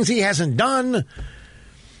these things he hasn't done.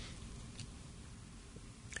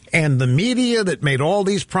 And the media that made all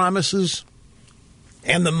these promises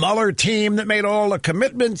and the Mueller team that made all the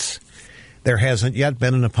commitments, there hasn't yet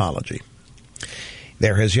been an apology.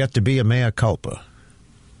 There has yet to be a mea culpa.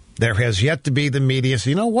 There has yet to be the media. So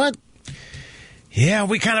you know what? Yeah,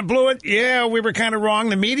 we kind of blew it. Yeah, we were kind of wrong.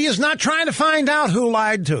 The media's not trying to find out who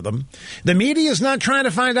lied to them. The media's not trying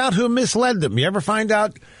to find out who misled them. You ever find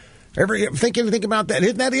out, think anything about that?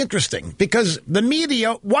 Isn't that interesting? Because the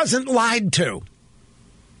media wasn't lied to.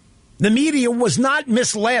 The media was not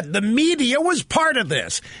misled. The media was part of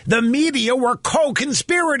this. The media were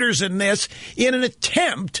co-conspirators in this in an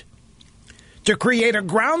attempt to create a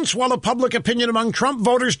groundswell of public opinion among Trump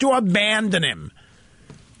voters to abandon him.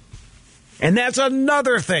 And that's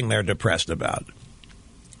another thing they're depressed about.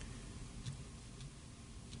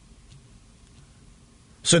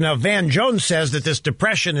 So now Van Jones says that this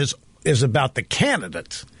depression is about the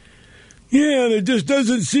candidates. Yeah, there just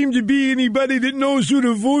doesn't seem to be anybody that knows who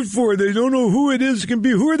to vote for. They don't know who it is. Can be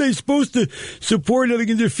who are they supposed to support that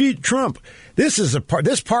can defeat Trump?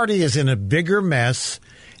 This party is in a bigger mess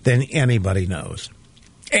than anybody knows.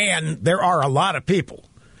 And there are a lot of people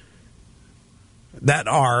that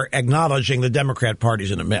are acknowledging the Democrat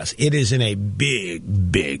Party's in a mess. It is in a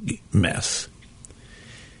big, big mess.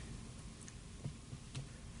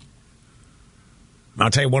 I'll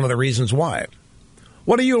tell you one of the reasons why.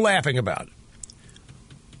 What are you laughing about?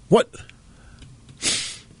 What?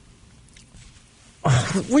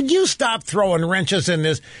 Would you stop throwing wrenches in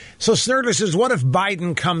this? So Snerder says, what if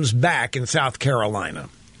Biden comes back in South Carolina?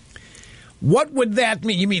 What would that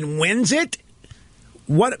mean? You mean wins it?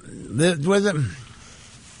 What was it?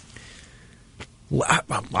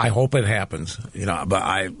 I hope it happens, but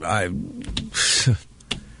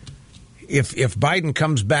if Biden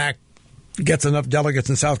comes back, gets enough delegates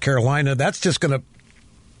in South Carolina, that's just going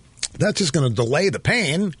to delay the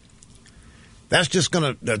pain.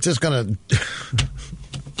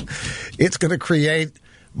 It's going to create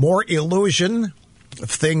more illusion of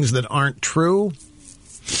things that aren't true.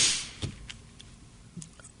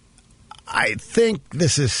 I think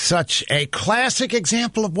this is such a classic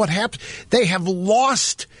example of what happened. They have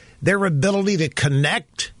lost their ability to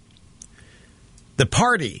connect. The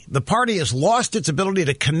party has lost its ability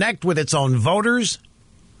to connect with its own voters.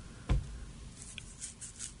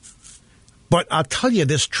 But I'll tell you,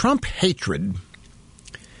 this Trump hatred,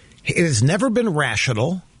 it has never been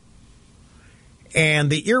rational, and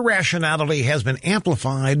the irrationality has been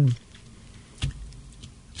amplified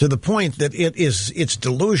to the point that it's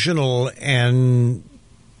delusional and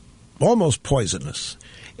almost poisonous.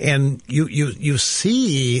 And you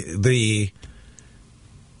see the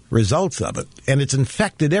results of it, and it's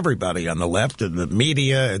infected everybody on the left and the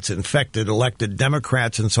media. It's infected elected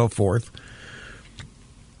Democrats and so forth.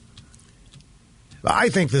 I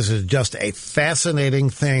think this is just a fascinating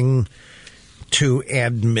thing to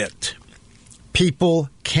admit. People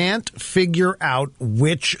can't figure out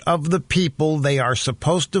which of the people they are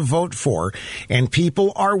supposed to vote for, and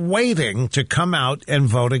people are waiting to come out and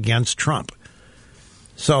vote against Trump.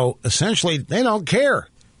 So essentially, they don't care.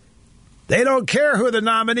 They don't care who the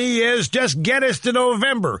nominee is. Just get us to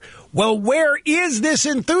November. Well, where is this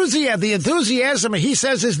enthusiasm? The enthusiasm he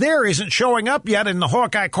says is there isn't showing up yet in the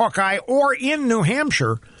Hawkeye or in New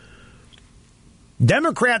Hampshire.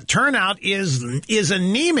 Democrat turnout is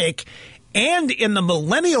anemic. And in the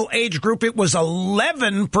millennial age group, it was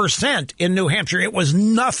 11% in New Hampshire. It was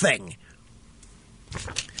nothing.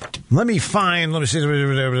 Let me see. Hang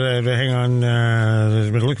on.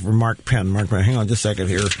 Looking for Mark Penn. Hang on just a second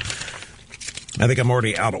here. I think I'm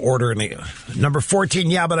already out of order. Number 14,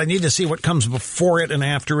 yeah, but I need to see what comes before it and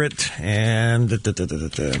after it. And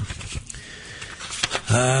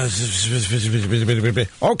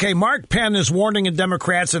okay, Mark Penn is warning the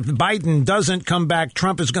Democrats if Biden doesn't come back,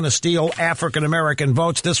 Trump is going to steal African-American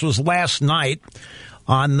votes. This was last night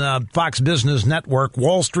on the Fox Business Network.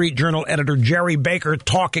 Wall Street Journal editor Jerry Baker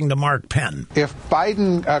talking to Mark Penn. If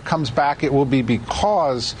Biden comes back, it will be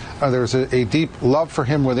because there's a deep love for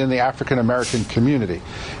him within the African-American community.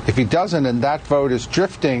 If he doesn't and that vote is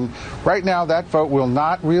drifting, right now that vote will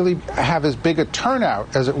not really have as big a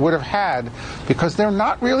turnout as it would have had because they're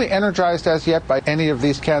not really energized as yet by any of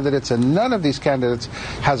these candidates, and none of these candidates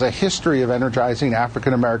has a history of energizing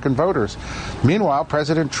African-American voters. Meanwhile,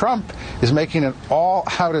 President Trump is making an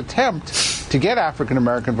all-out attempt to get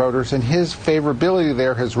African-American voters, and his favorability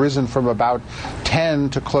there has risen from about 10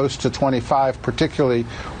 to close to 25, particularly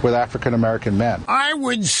with African-American men. I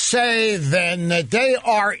would say then that they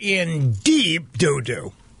are in deep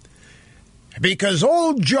doo-doo. Because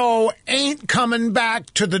old Joe ain't coming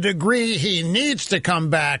back to the degree he needs to come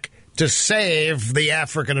back to save the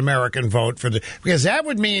African-American vote because that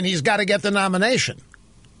would mean he's got to get the nomination.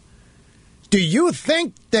 Do you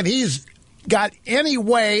think that he's got any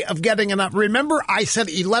way of getting enough? Remember, I said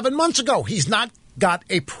 11 months ago, he's not got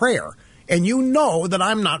a prayer. And you know that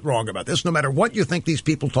I'm not wrong about this, no matter what you think these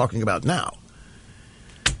people talking about now.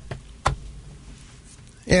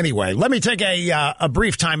 Anyway, let me take a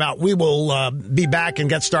brief time out. We will be back and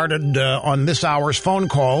get started on this hour's phone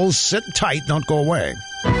calls. Sit tight. Don't go away.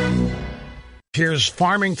 Here's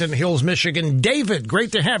Farmington Hills, Michigan. David,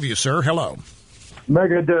 great to have you, sir. Hello.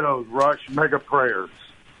 Mega dittos, Rush. Mega prayers.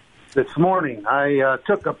 This morning, I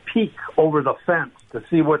took a peek over the fence to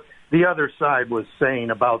see what the other side was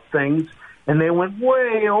saying about things, and they went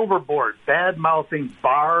way overboard, bad-mouthing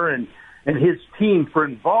Barr and his team for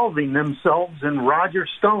involving themselves in Roger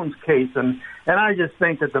Stone's case. And I just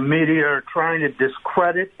think that the media are trying to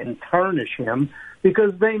discredit and tarnish him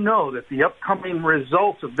because they know that the upcoming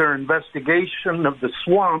results of their investigation of the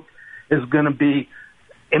swamp is going to be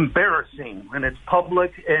embarrassing when it's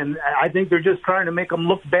public. And I think they're just trying to make him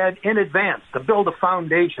look bad in advance to build a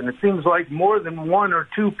foundation. It seems like more than one or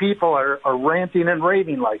two people are ranting and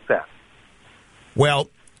raving like that. Well,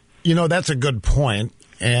 you know, that's a good point.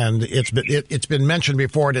 And it's been mentioned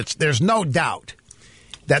before. There's no doubt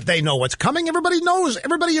that they know what's coming. Everybody knows.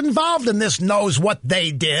 Everybody involved in this knows what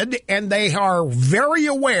they did, and they are very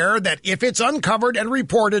aware that if it's uncovered and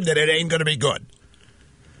reported, that it ain't going to be good.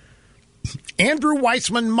 Andrew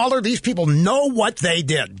Weissman, Mueller, these people know what they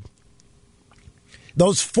did.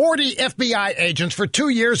 Those 40 FBI agents for 2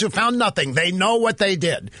 years who found nothing, they know what they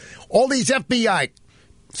did. All these FBI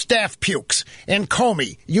staff pukes and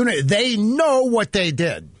Comey, they know what they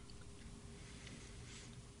did.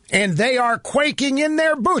 And they are quaking in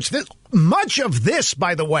their boots. Much of this,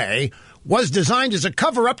 by the way, was designed as a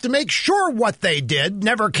cover-up to make sure what they did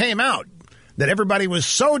never came out. That everybody was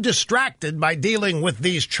so distracted by dealing with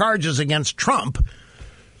these charges against Trump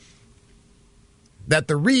that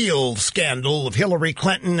the real scandal of Hillary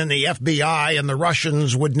Clinton and the FBI and the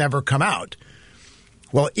Russians would never come out.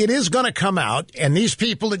 Well, it is going to come out, and these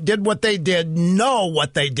people that did what they did know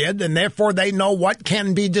what they did, and therefore they know what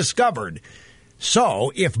can be discovered.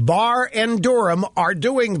 So if Barr and Durham are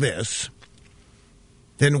doing this,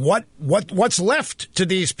 then what's left to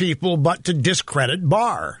these people but to discredit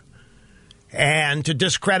Barr and to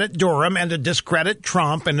discredit Durham and to discredit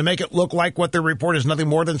Trump and to make it look like what they report is nothing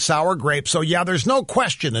more than sour grapes. So, yeah, there's no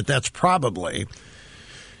question that that's probably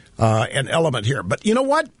an element here. But you know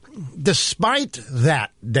what? Despite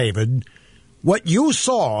that, David, what you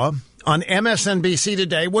saw on MSNBC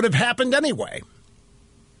today would have happened anyway.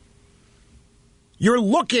 You're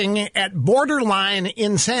looking at borderline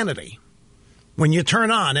insanity when you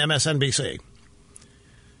turn on MSNBC.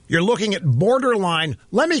 You're looking at borderline,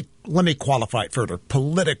 let me qualify it further,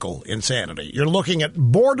 political insanity. You're looking at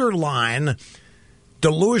borderline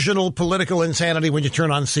delusional political insanity when you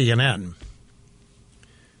turn on CNN.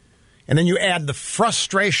 And then you add the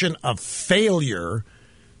frustration of failure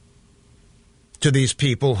to these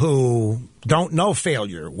people who don't know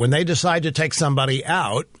failure. When they decide to take somebody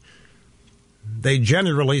out, they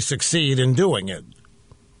generally succeed in doing it.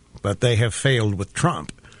 But they have failed with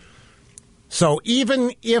Trump. So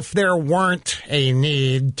even if there weren't a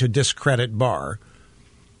need to discredit Barr,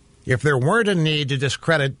 if there weren't a need to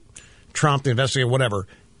discredit Trump, the investigator, whatever,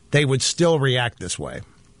 they would still react this way.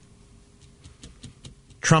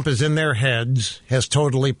 Trump is in their heads, has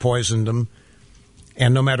totally poisoned them,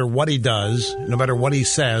 and no matter what he does, no matter what he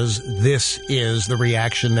says, this is the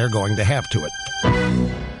reaction they're going to have to it.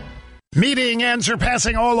 Meeting and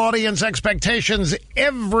surpassing all audience expectations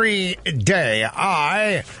every day.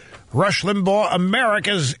 I, Rush Limbaugh,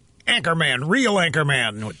 America's anchorman, real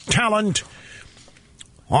anchorman, with talent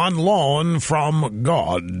on loan from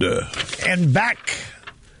God. And back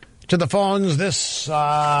to the phones, this...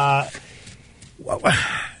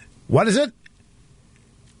 what is it?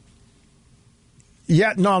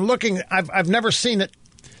 Yeah, no, I'm looking. I've never seen it.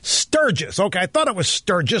 Sturgis. Okay, I thought it was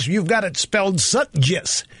Sturgis. You've got it spelled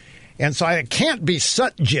Sutgis. And so it can't be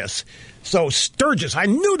Sutgis. So Sturgis. I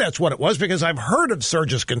knew that's what it was because I've heard of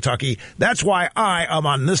Sturgis, Kentucky. That's why I am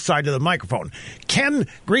on this side of the microphone. Ken,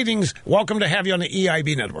 greetings. Welcome to have you on the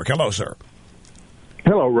EIB network. Hello, sir.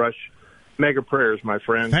 Hello, Rush. Mega prayers, my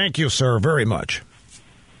friend. Thank you, sir, very much.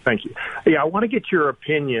 Thank you. Yeah, I want to get your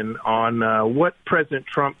opinion on what President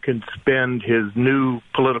Trump can spend his new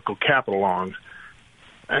political capital on.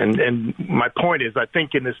 And my point is, I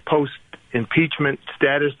think in this post-impeachment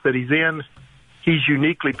status that he's in, he's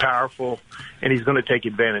uniquely powerful, and he's going to take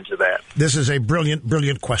advantage of that. This is a brilliant,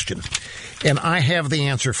 brilliant question. And I have the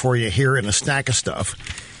answer for you here in a stack of stuff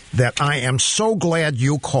that I am so glad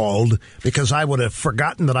you called because I would have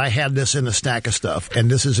forgotten that I had this in a stack of stuff, and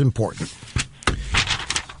this is important.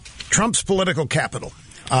 Trump's political capital.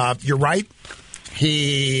 You're right.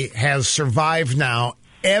 He has survived now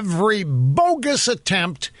every bogus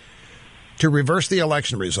attempt to reverse the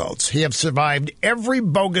election results. He has survived every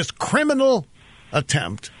bogus criminal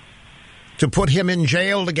attempt to put him in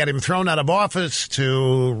jail, to get him thrown out of office,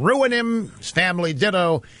 to ruin him, his family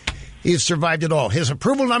ditto. He's survived it all. His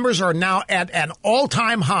approval numbers are now at an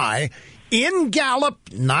all-time high in Gallup,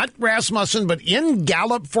 not Rasmussen, but in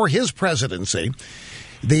Gallup for his presidency.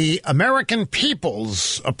 The American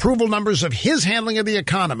people's approval numbers of his handling of the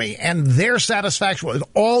economy and their satisfaction is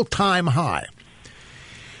all-time high.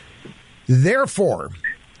 Therefore,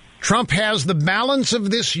 Trump has the balance of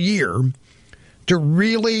this year to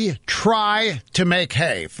really try to make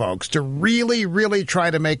hay, folks, to really, really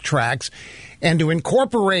try to make tracks and to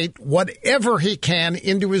incorporate whatever he can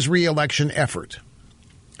into his reelection effort.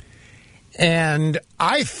 And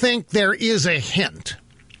I think there is a hint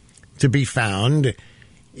to be found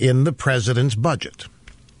in the president's budget.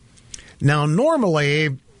 Now,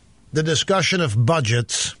 normally, the discussion of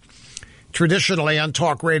budgets traditionally on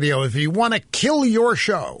talk radio, if you want to kill your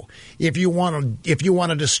show, if you want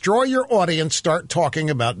to destroy your audience, start talking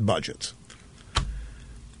about budgets.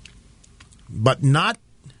 But not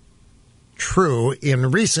true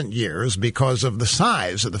in recent years because of the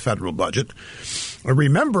size of the federal budget.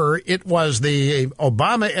 Remember, it was the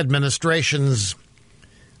Obama administration's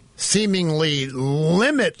seemingly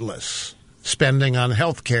limitless spending on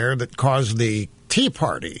health care that caused the Tea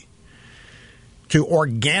Party to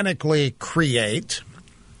organically create,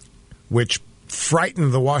 which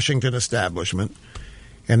frightened the Washington establishment,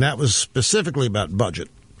 and that was specifically about budget.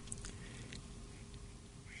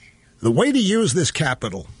 The way to use this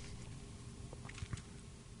capital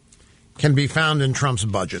can be found in Trump's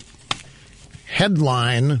budget.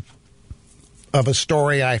 Headline of a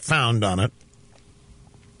story I found on it: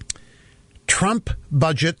 Trump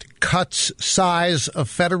budget cuts size of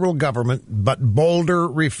federal government, but bolder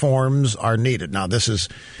reforms are needed. Now, this is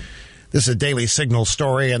a Daily Signal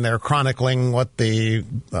story, and they're chronicling what the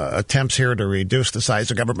attempts here to reduce the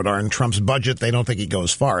size of government are in Trump's budget. They don't think he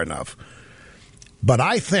goes far enough. But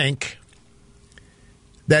I think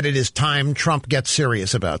that it is time Trump gets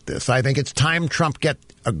serious about this. I think it's time Trump get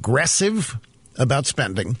aggressive about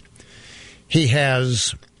spending. He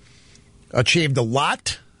has achieved a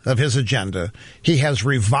lot of his agenda. He has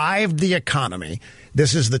revived the economy.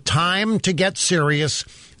 This is the time to get serious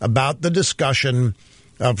about the discussion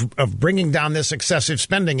of bringing down this excessive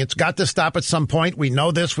spending. It's got to stop at some point. We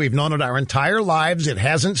know this. We've known it our entire lives. It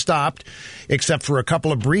hasn't stopped, except for a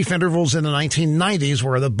couple of brief intervals in the 1990s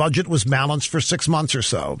where the budget was balanced for 6 months or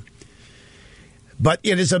so. But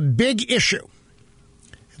it is a big issue.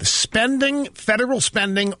 Spending, federal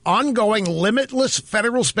spending, ongoing limitless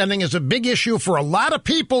federal spending is a big issue for a lot of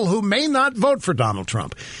people who may not vote for Donald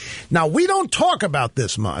Trump. Now, we don't talk about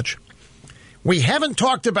this much. We haven't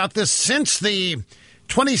talked about this since the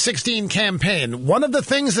 2016 campaign. One of the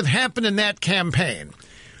things that happened in that campaign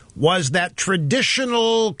was that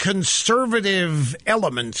traditional conservative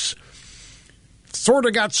elements sort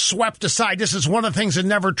of got swept aside. This is one of the things that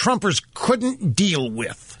never Trumpers couldn't deal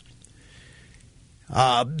with.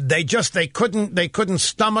 They couldn't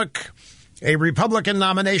stomach a Republican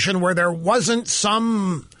nomination where there wasn't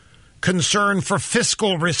some concern for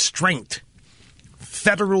fiscal restraint,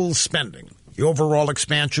 federal spending, the overall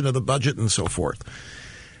expansion of the budget, and so forth.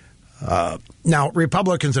 Now,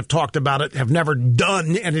 Republicans have talked about it, have never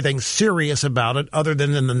done anything serious about it, other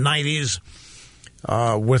than in the 90s,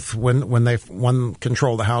 when they won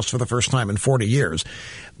control of the House for the first time in 40 years.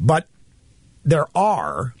 But there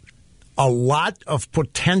are a lot of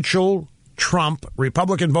potential Trump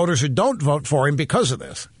Republican voters who don't vote for him because of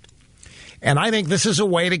this. And I think this is a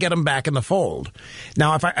way to get him back in the fold.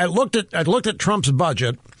 Now, if I looked at Trump's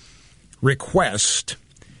budget request,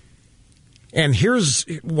 and here's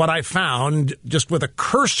what I found just with a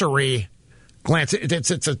cursory glance.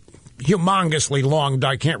 It's a humongously long,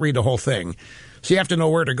 I can't read the whole thing. So you have to know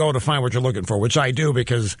where to go to find what you're looking for, which I do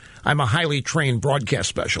because I'm a highly trained broadcast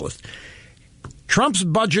specialist. Trump's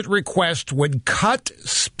budget request would cut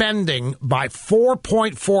spending by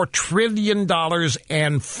 $4.4 trillion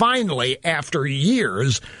and finally, after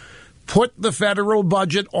years, put the federal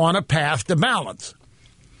budget on a path to balance.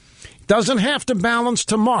 Doesn't have to balance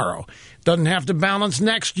tomorrow. Doesn't have to balance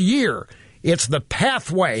next year. It's the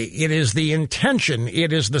pathway. It is the intention.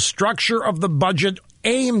 It is the structure of the budget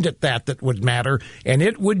aimed at that would matter, and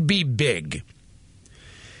it would be big.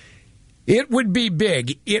 It would be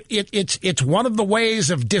big. It's one of the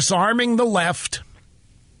ways of disarming the left.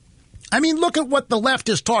 I mean, look at what the left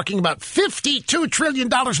is talking about. $52 trillion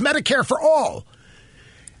Medicare for all.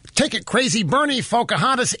 take it Crazy Bernie,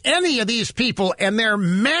 Pocahontas, any of these people and their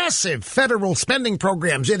massive federal spending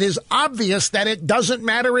programs, it is obvious that it doesn't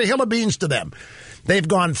matter a hill of beans to them. They've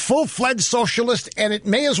gone full-fledged socialist, and it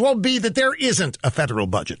may as well be that there isn't a federal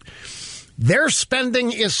budget. Their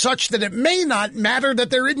spending is such that it may not matter that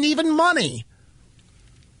there isn't even money.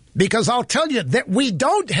 Because I'll tell you that we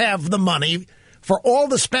don't have the money for all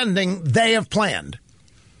the spending they have planned.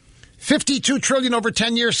 $52 trillion over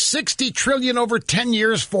 10 years, $60 trillion over 10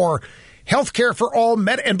 years for health care for all.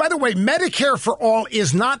 And by the way, Medicare for all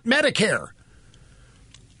is not Medicare.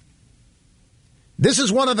 This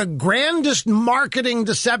is one of the grandest marketing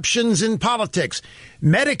deceptions in politics.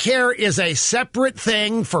 Medicare is a separate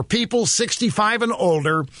thing for people 65 and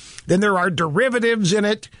older. Then there are derivatives in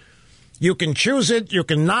it. You can choose it. You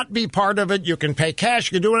can not be part of it. You can pay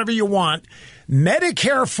cash. You can do whatever you want.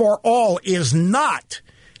 Medicare for all is not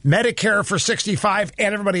Medicare for 65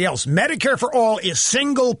 and everybody else. Medicare for all is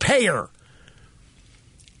single payer.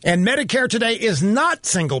 And Medicare today is not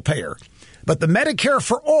single payer. But the Medicare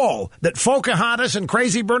for all that Pocahontas and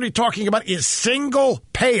Crazy Bernie talking about is single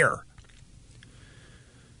payer.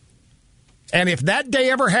 And if that day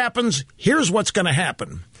ever happens, here's what's going to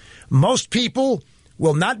happen. Most people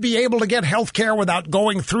will not be able to get health care without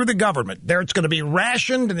going through the government. There it's going to be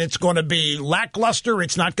rationed and it's going to be lackluster.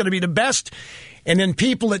 It's not going to be the best. And then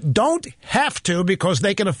people that don't have to because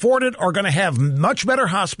they can afford it are going to have much better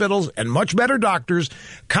hospitals and much better doctors,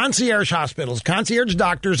 concierge hospitals, concierge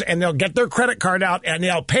doctors, and they'll get their credit card out and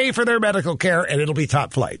they'll pay for their medical care and it'll be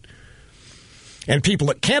top flight. And people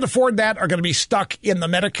that can't afford that are going to be stuck in the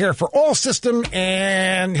Medicare for all system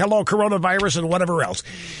and hello coronavirus and whatever else.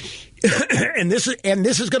 and this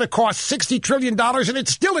is going to cost $60 trillion and it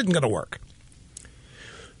still isn't going to work.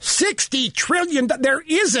 $60 trillion. There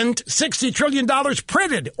isn't $60 trillion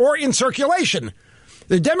printed or in circulation.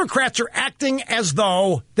 The Democrats are acting as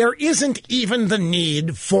though there isn't even the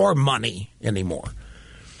need for money anymore.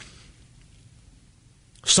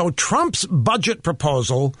 So Trump's budget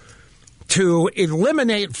proposal to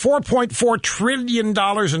eliminate $4.4 trillion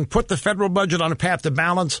and put the federal budget on a path to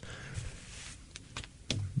balance,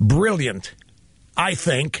 brilliant, I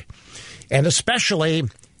think, and especially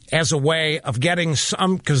as a way of getting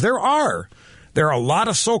some, because there are a lot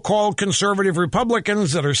of so-called conservative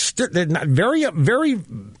Republicans that are they're not very, very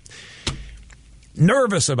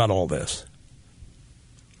nervous about all this.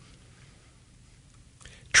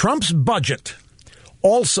 Trump's budget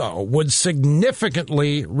also would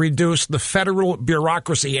significantly reduce the federal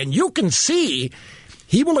bureaucracy, and you can see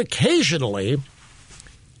he will occasionally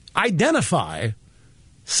identify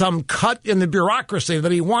some cut in the bureaucracy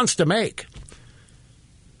that he wants to make.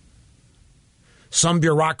 Some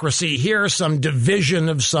bureaucracy here, some division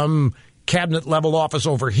of some cabinet-level office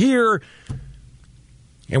over here.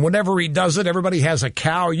 And whenever he does it, everybody has a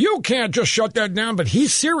cow. You can't just shut that down, but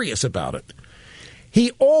he's serious about it.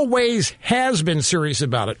 He always has been serious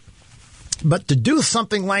about it. But to do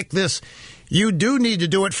something like this, you do need to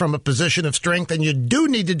do it from a position of strength, and you do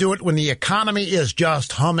need to do it when the economy is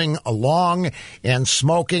just humming along and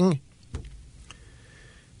smoking.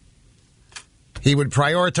 He would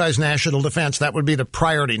prioritize national defense. That would be the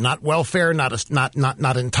priority, not welfare, not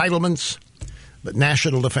entitlements, but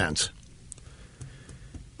national defense.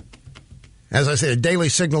 As I said, Daily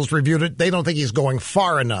Signal's reviewed it. They don't think he's going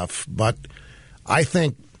far enough, but I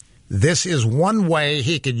think this is one way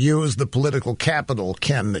he could use the political capital,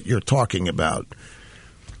 Ken, that you're talking about,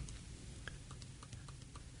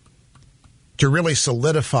 to really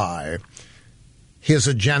solidify his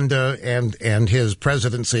agenda and his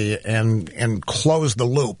presidency and close the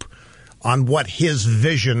loop on what his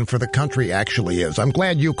vision for the country actually is. I'm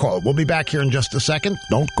glad you called. We'll be back here in just a second.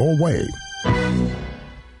 Don't go away.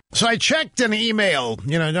 So I checked an email.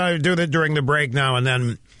 I do that during the break now and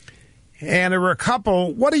then. And there were a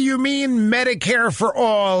couple. What do you mean Medicare for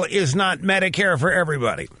all is not Medicare for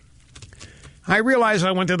everybody? I realize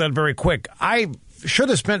I went through that very quick. I should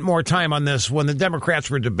have spent more time on this when the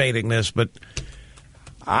Democrats were debating this, but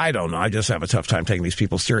I don't know. I just have a tough time taking these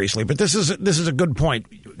people seriously. But this is a good point.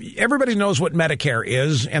 Everybody knows what Medicare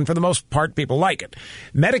is, and for the most part, people like it.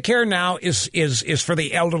 Medicare now is for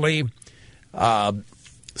the elderly,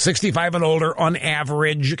 65 and older on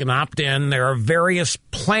average. You can opt in. There are various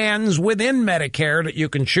plans within Medicare that you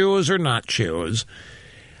can choose or not choose.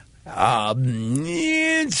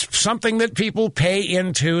 It's something that people pay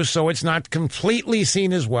into, so it's not completely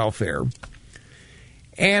seen as welfare.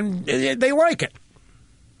 And they like it.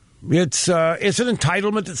 It's an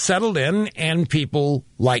entitlement that's settled in, and people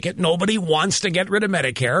like it. Nobody wants to get rid of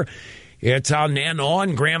Medicare. It's how Nana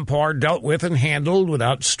and Grandpa are dealt with and handled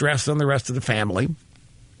without stress on the rest of the family.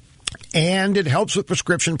 And it helps with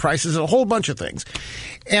prescription prices and a whole bunch of things.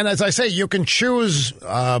 And as I say, you can choose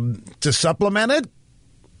to supplement it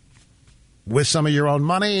with some of your own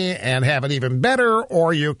money and have it even better,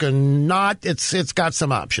 or you can not. It's got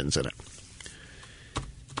some options in it.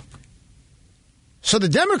 So the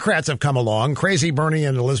Democrats have come along, Crazy Bernie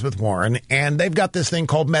and Elizabeth Warren, and they've got this thing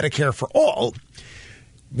called Medicare for All,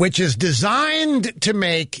 which is designed to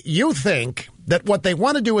make you think that what they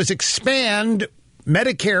want to do is expand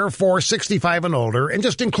Medicare for 65 and older and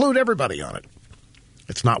just include everybody on it.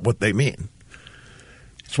 It's not what they mean.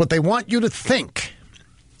 It's what they want you to think.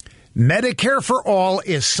 Medicare for All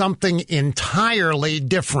is something entirely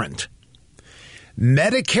different.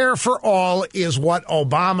 Medicare for All is what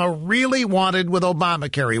Obama really wanted with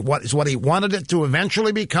Obamacare. What is what he wanted it to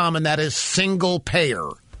eventually become, and that is single payer.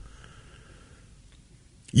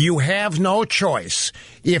 You have no choice.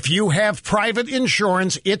 If you have private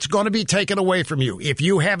insurance, it's going to be taken away from you. If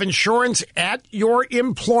you have insurance at your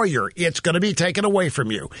employer, it's going to be taken away from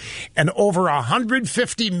you. And over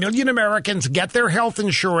 150 million Americans get their health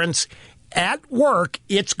insurance at work.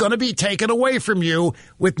 It's going to be taken away from you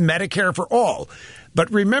with Medicare for All. But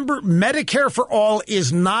remember, Medicare for All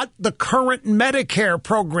is not the current Medicare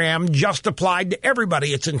program just applied to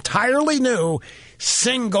everybody. It's entirely new,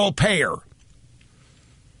 single payer.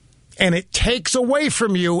 And it takes away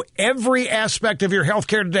from you every aspect of your health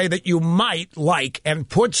care today that you might like and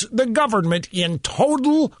puts the government in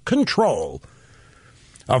total control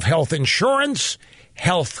of health insurance,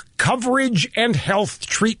 health coverage, and health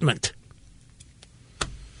treatment.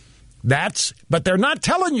 But they're not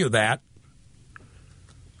telling you that.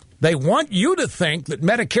 They want you to think that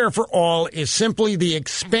Medicare for All is simply the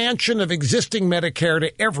expansion of existing Medicare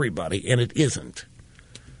to everybody, and it isn't.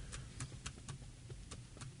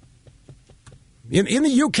 In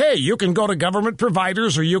the UK, you can go to government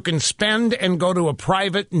providers or you can spend and go to a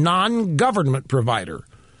private non-government provider.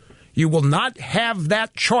 You will not have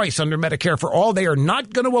that choice under Medicare for All. They are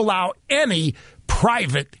not going to allow any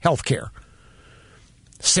private health care.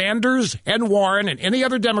 Sanders and Warren and any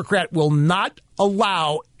other Democrat will not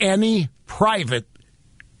allow any private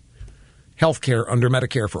health care under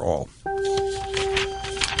Medicare for All.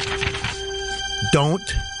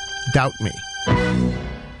 Don't doubt me.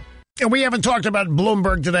 And we haven't talked about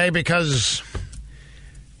Bloomberg today because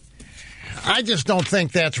I just don't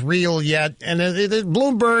think that's real yet. And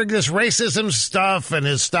Bloomberg, this racism stuff and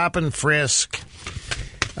his stop and frisk,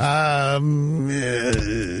 we'll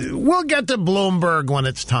get to Bloomberg when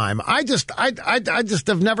it's time. I just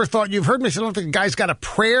have never thought, you've heard me say, I don't think the guy's got a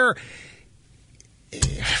prayer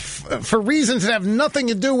for reasons that have nothing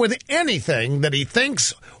to do with anything that he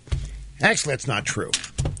thinks. Actually, that's not true.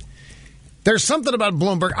 There's something about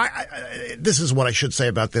Bloomberg. This is what I should say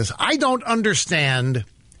about this. I don't understand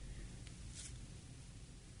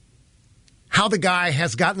how the guy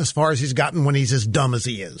has gotten as far as he's gotten when he's as dumb as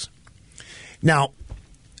he is. Now,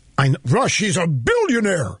 Rush, he's a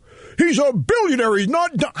billionaire. He's a billionaire. He's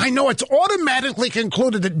not dumb. I know it's automatically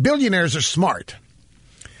concluded that billionaires are smart.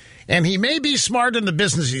 And he may be smart in the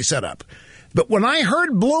business he set up. But when I heard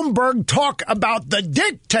Bloomberg talk about the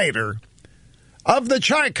dictator of the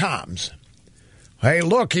Chi-Coms, hey,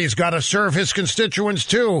 look, he's got to serve his constituents,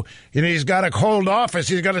 too. You know, he's got to hold office.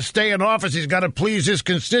 He's got to stay in office. He's got to please his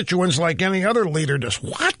constituents like any other leader does.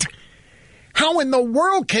 What? How in the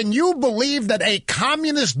world can you believe that a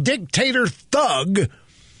communist dictator thug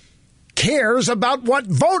cares about what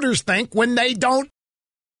voters think when they don't?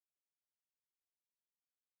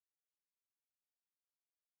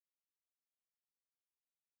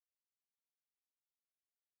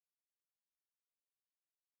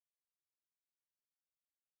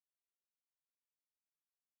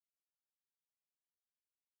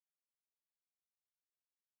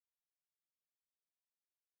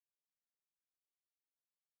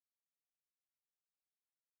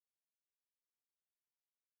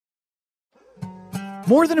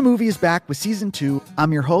 More Than a Movie is back with Season 2.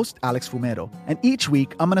 I'm your host, Alex Fumero, and each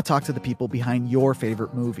week I'm going to talk to the people behind your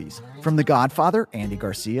favorite movies. From The Godfather, Andy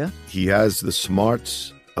Garcia. He has the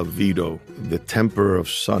smarts of Vito, the temper of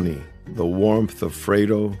Sonny, the warmth of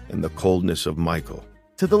Fredo, and the coldness of Michael.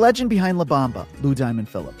 To the legend behind La Bamba, Lou Diamond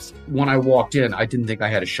Phillips. When I walked in, I didn't think I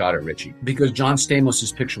had a shot at Richie because John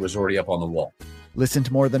Stamos' picture was already up on the wall. Listen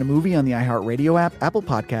to More Than a Movie on the iHeartRadio app, Apple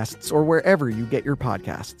Podcasts, or wherever you get your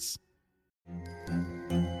podcasts.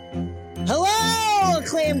 Hello!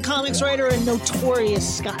 acclaimed comics writer and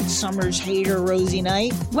notorious Scott Summers hater, Rosie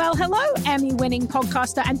Knight. Well, hello, Emmy-winning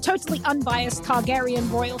podcaster and totally unbiased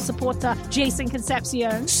Targaryen royal supporter, Jason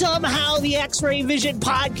Concepcion. Somehow the X-Ray Vision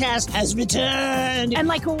podcast has returned. And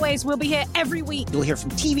like always, we'll be here every week. You'll hear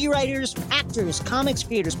from TV writers, actors, comics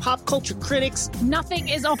creators, pop culture critics. Nothing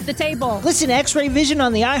is off the table. Listen to X-Ray Vision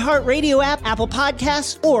on the iHeartRadio app, Apple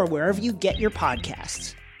Podcasts, or wherever you get your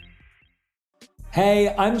podcasts.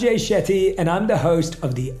 Hey, I'm Jay Shetty, and I'm the host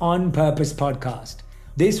of the On Purpose podcast.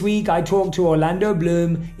 This week, I talked to Orlando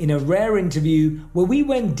Bloom in a rare interview where we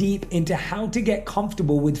went deep into how to get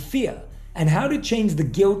comfortable with fear and how to change the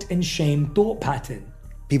guilt and shame thought pattern.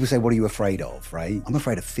 People say, what are you afraid of, right? I'm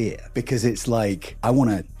afraid of fear because it's like I want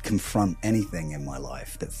to confront anything in my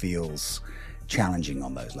life that feels challenging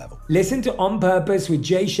on those levels. Listen to On Purpose with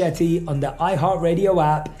Jay Shetty on the iHeartRadio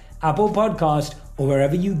app, Apple Podcast, or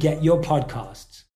wherever you get your podcast.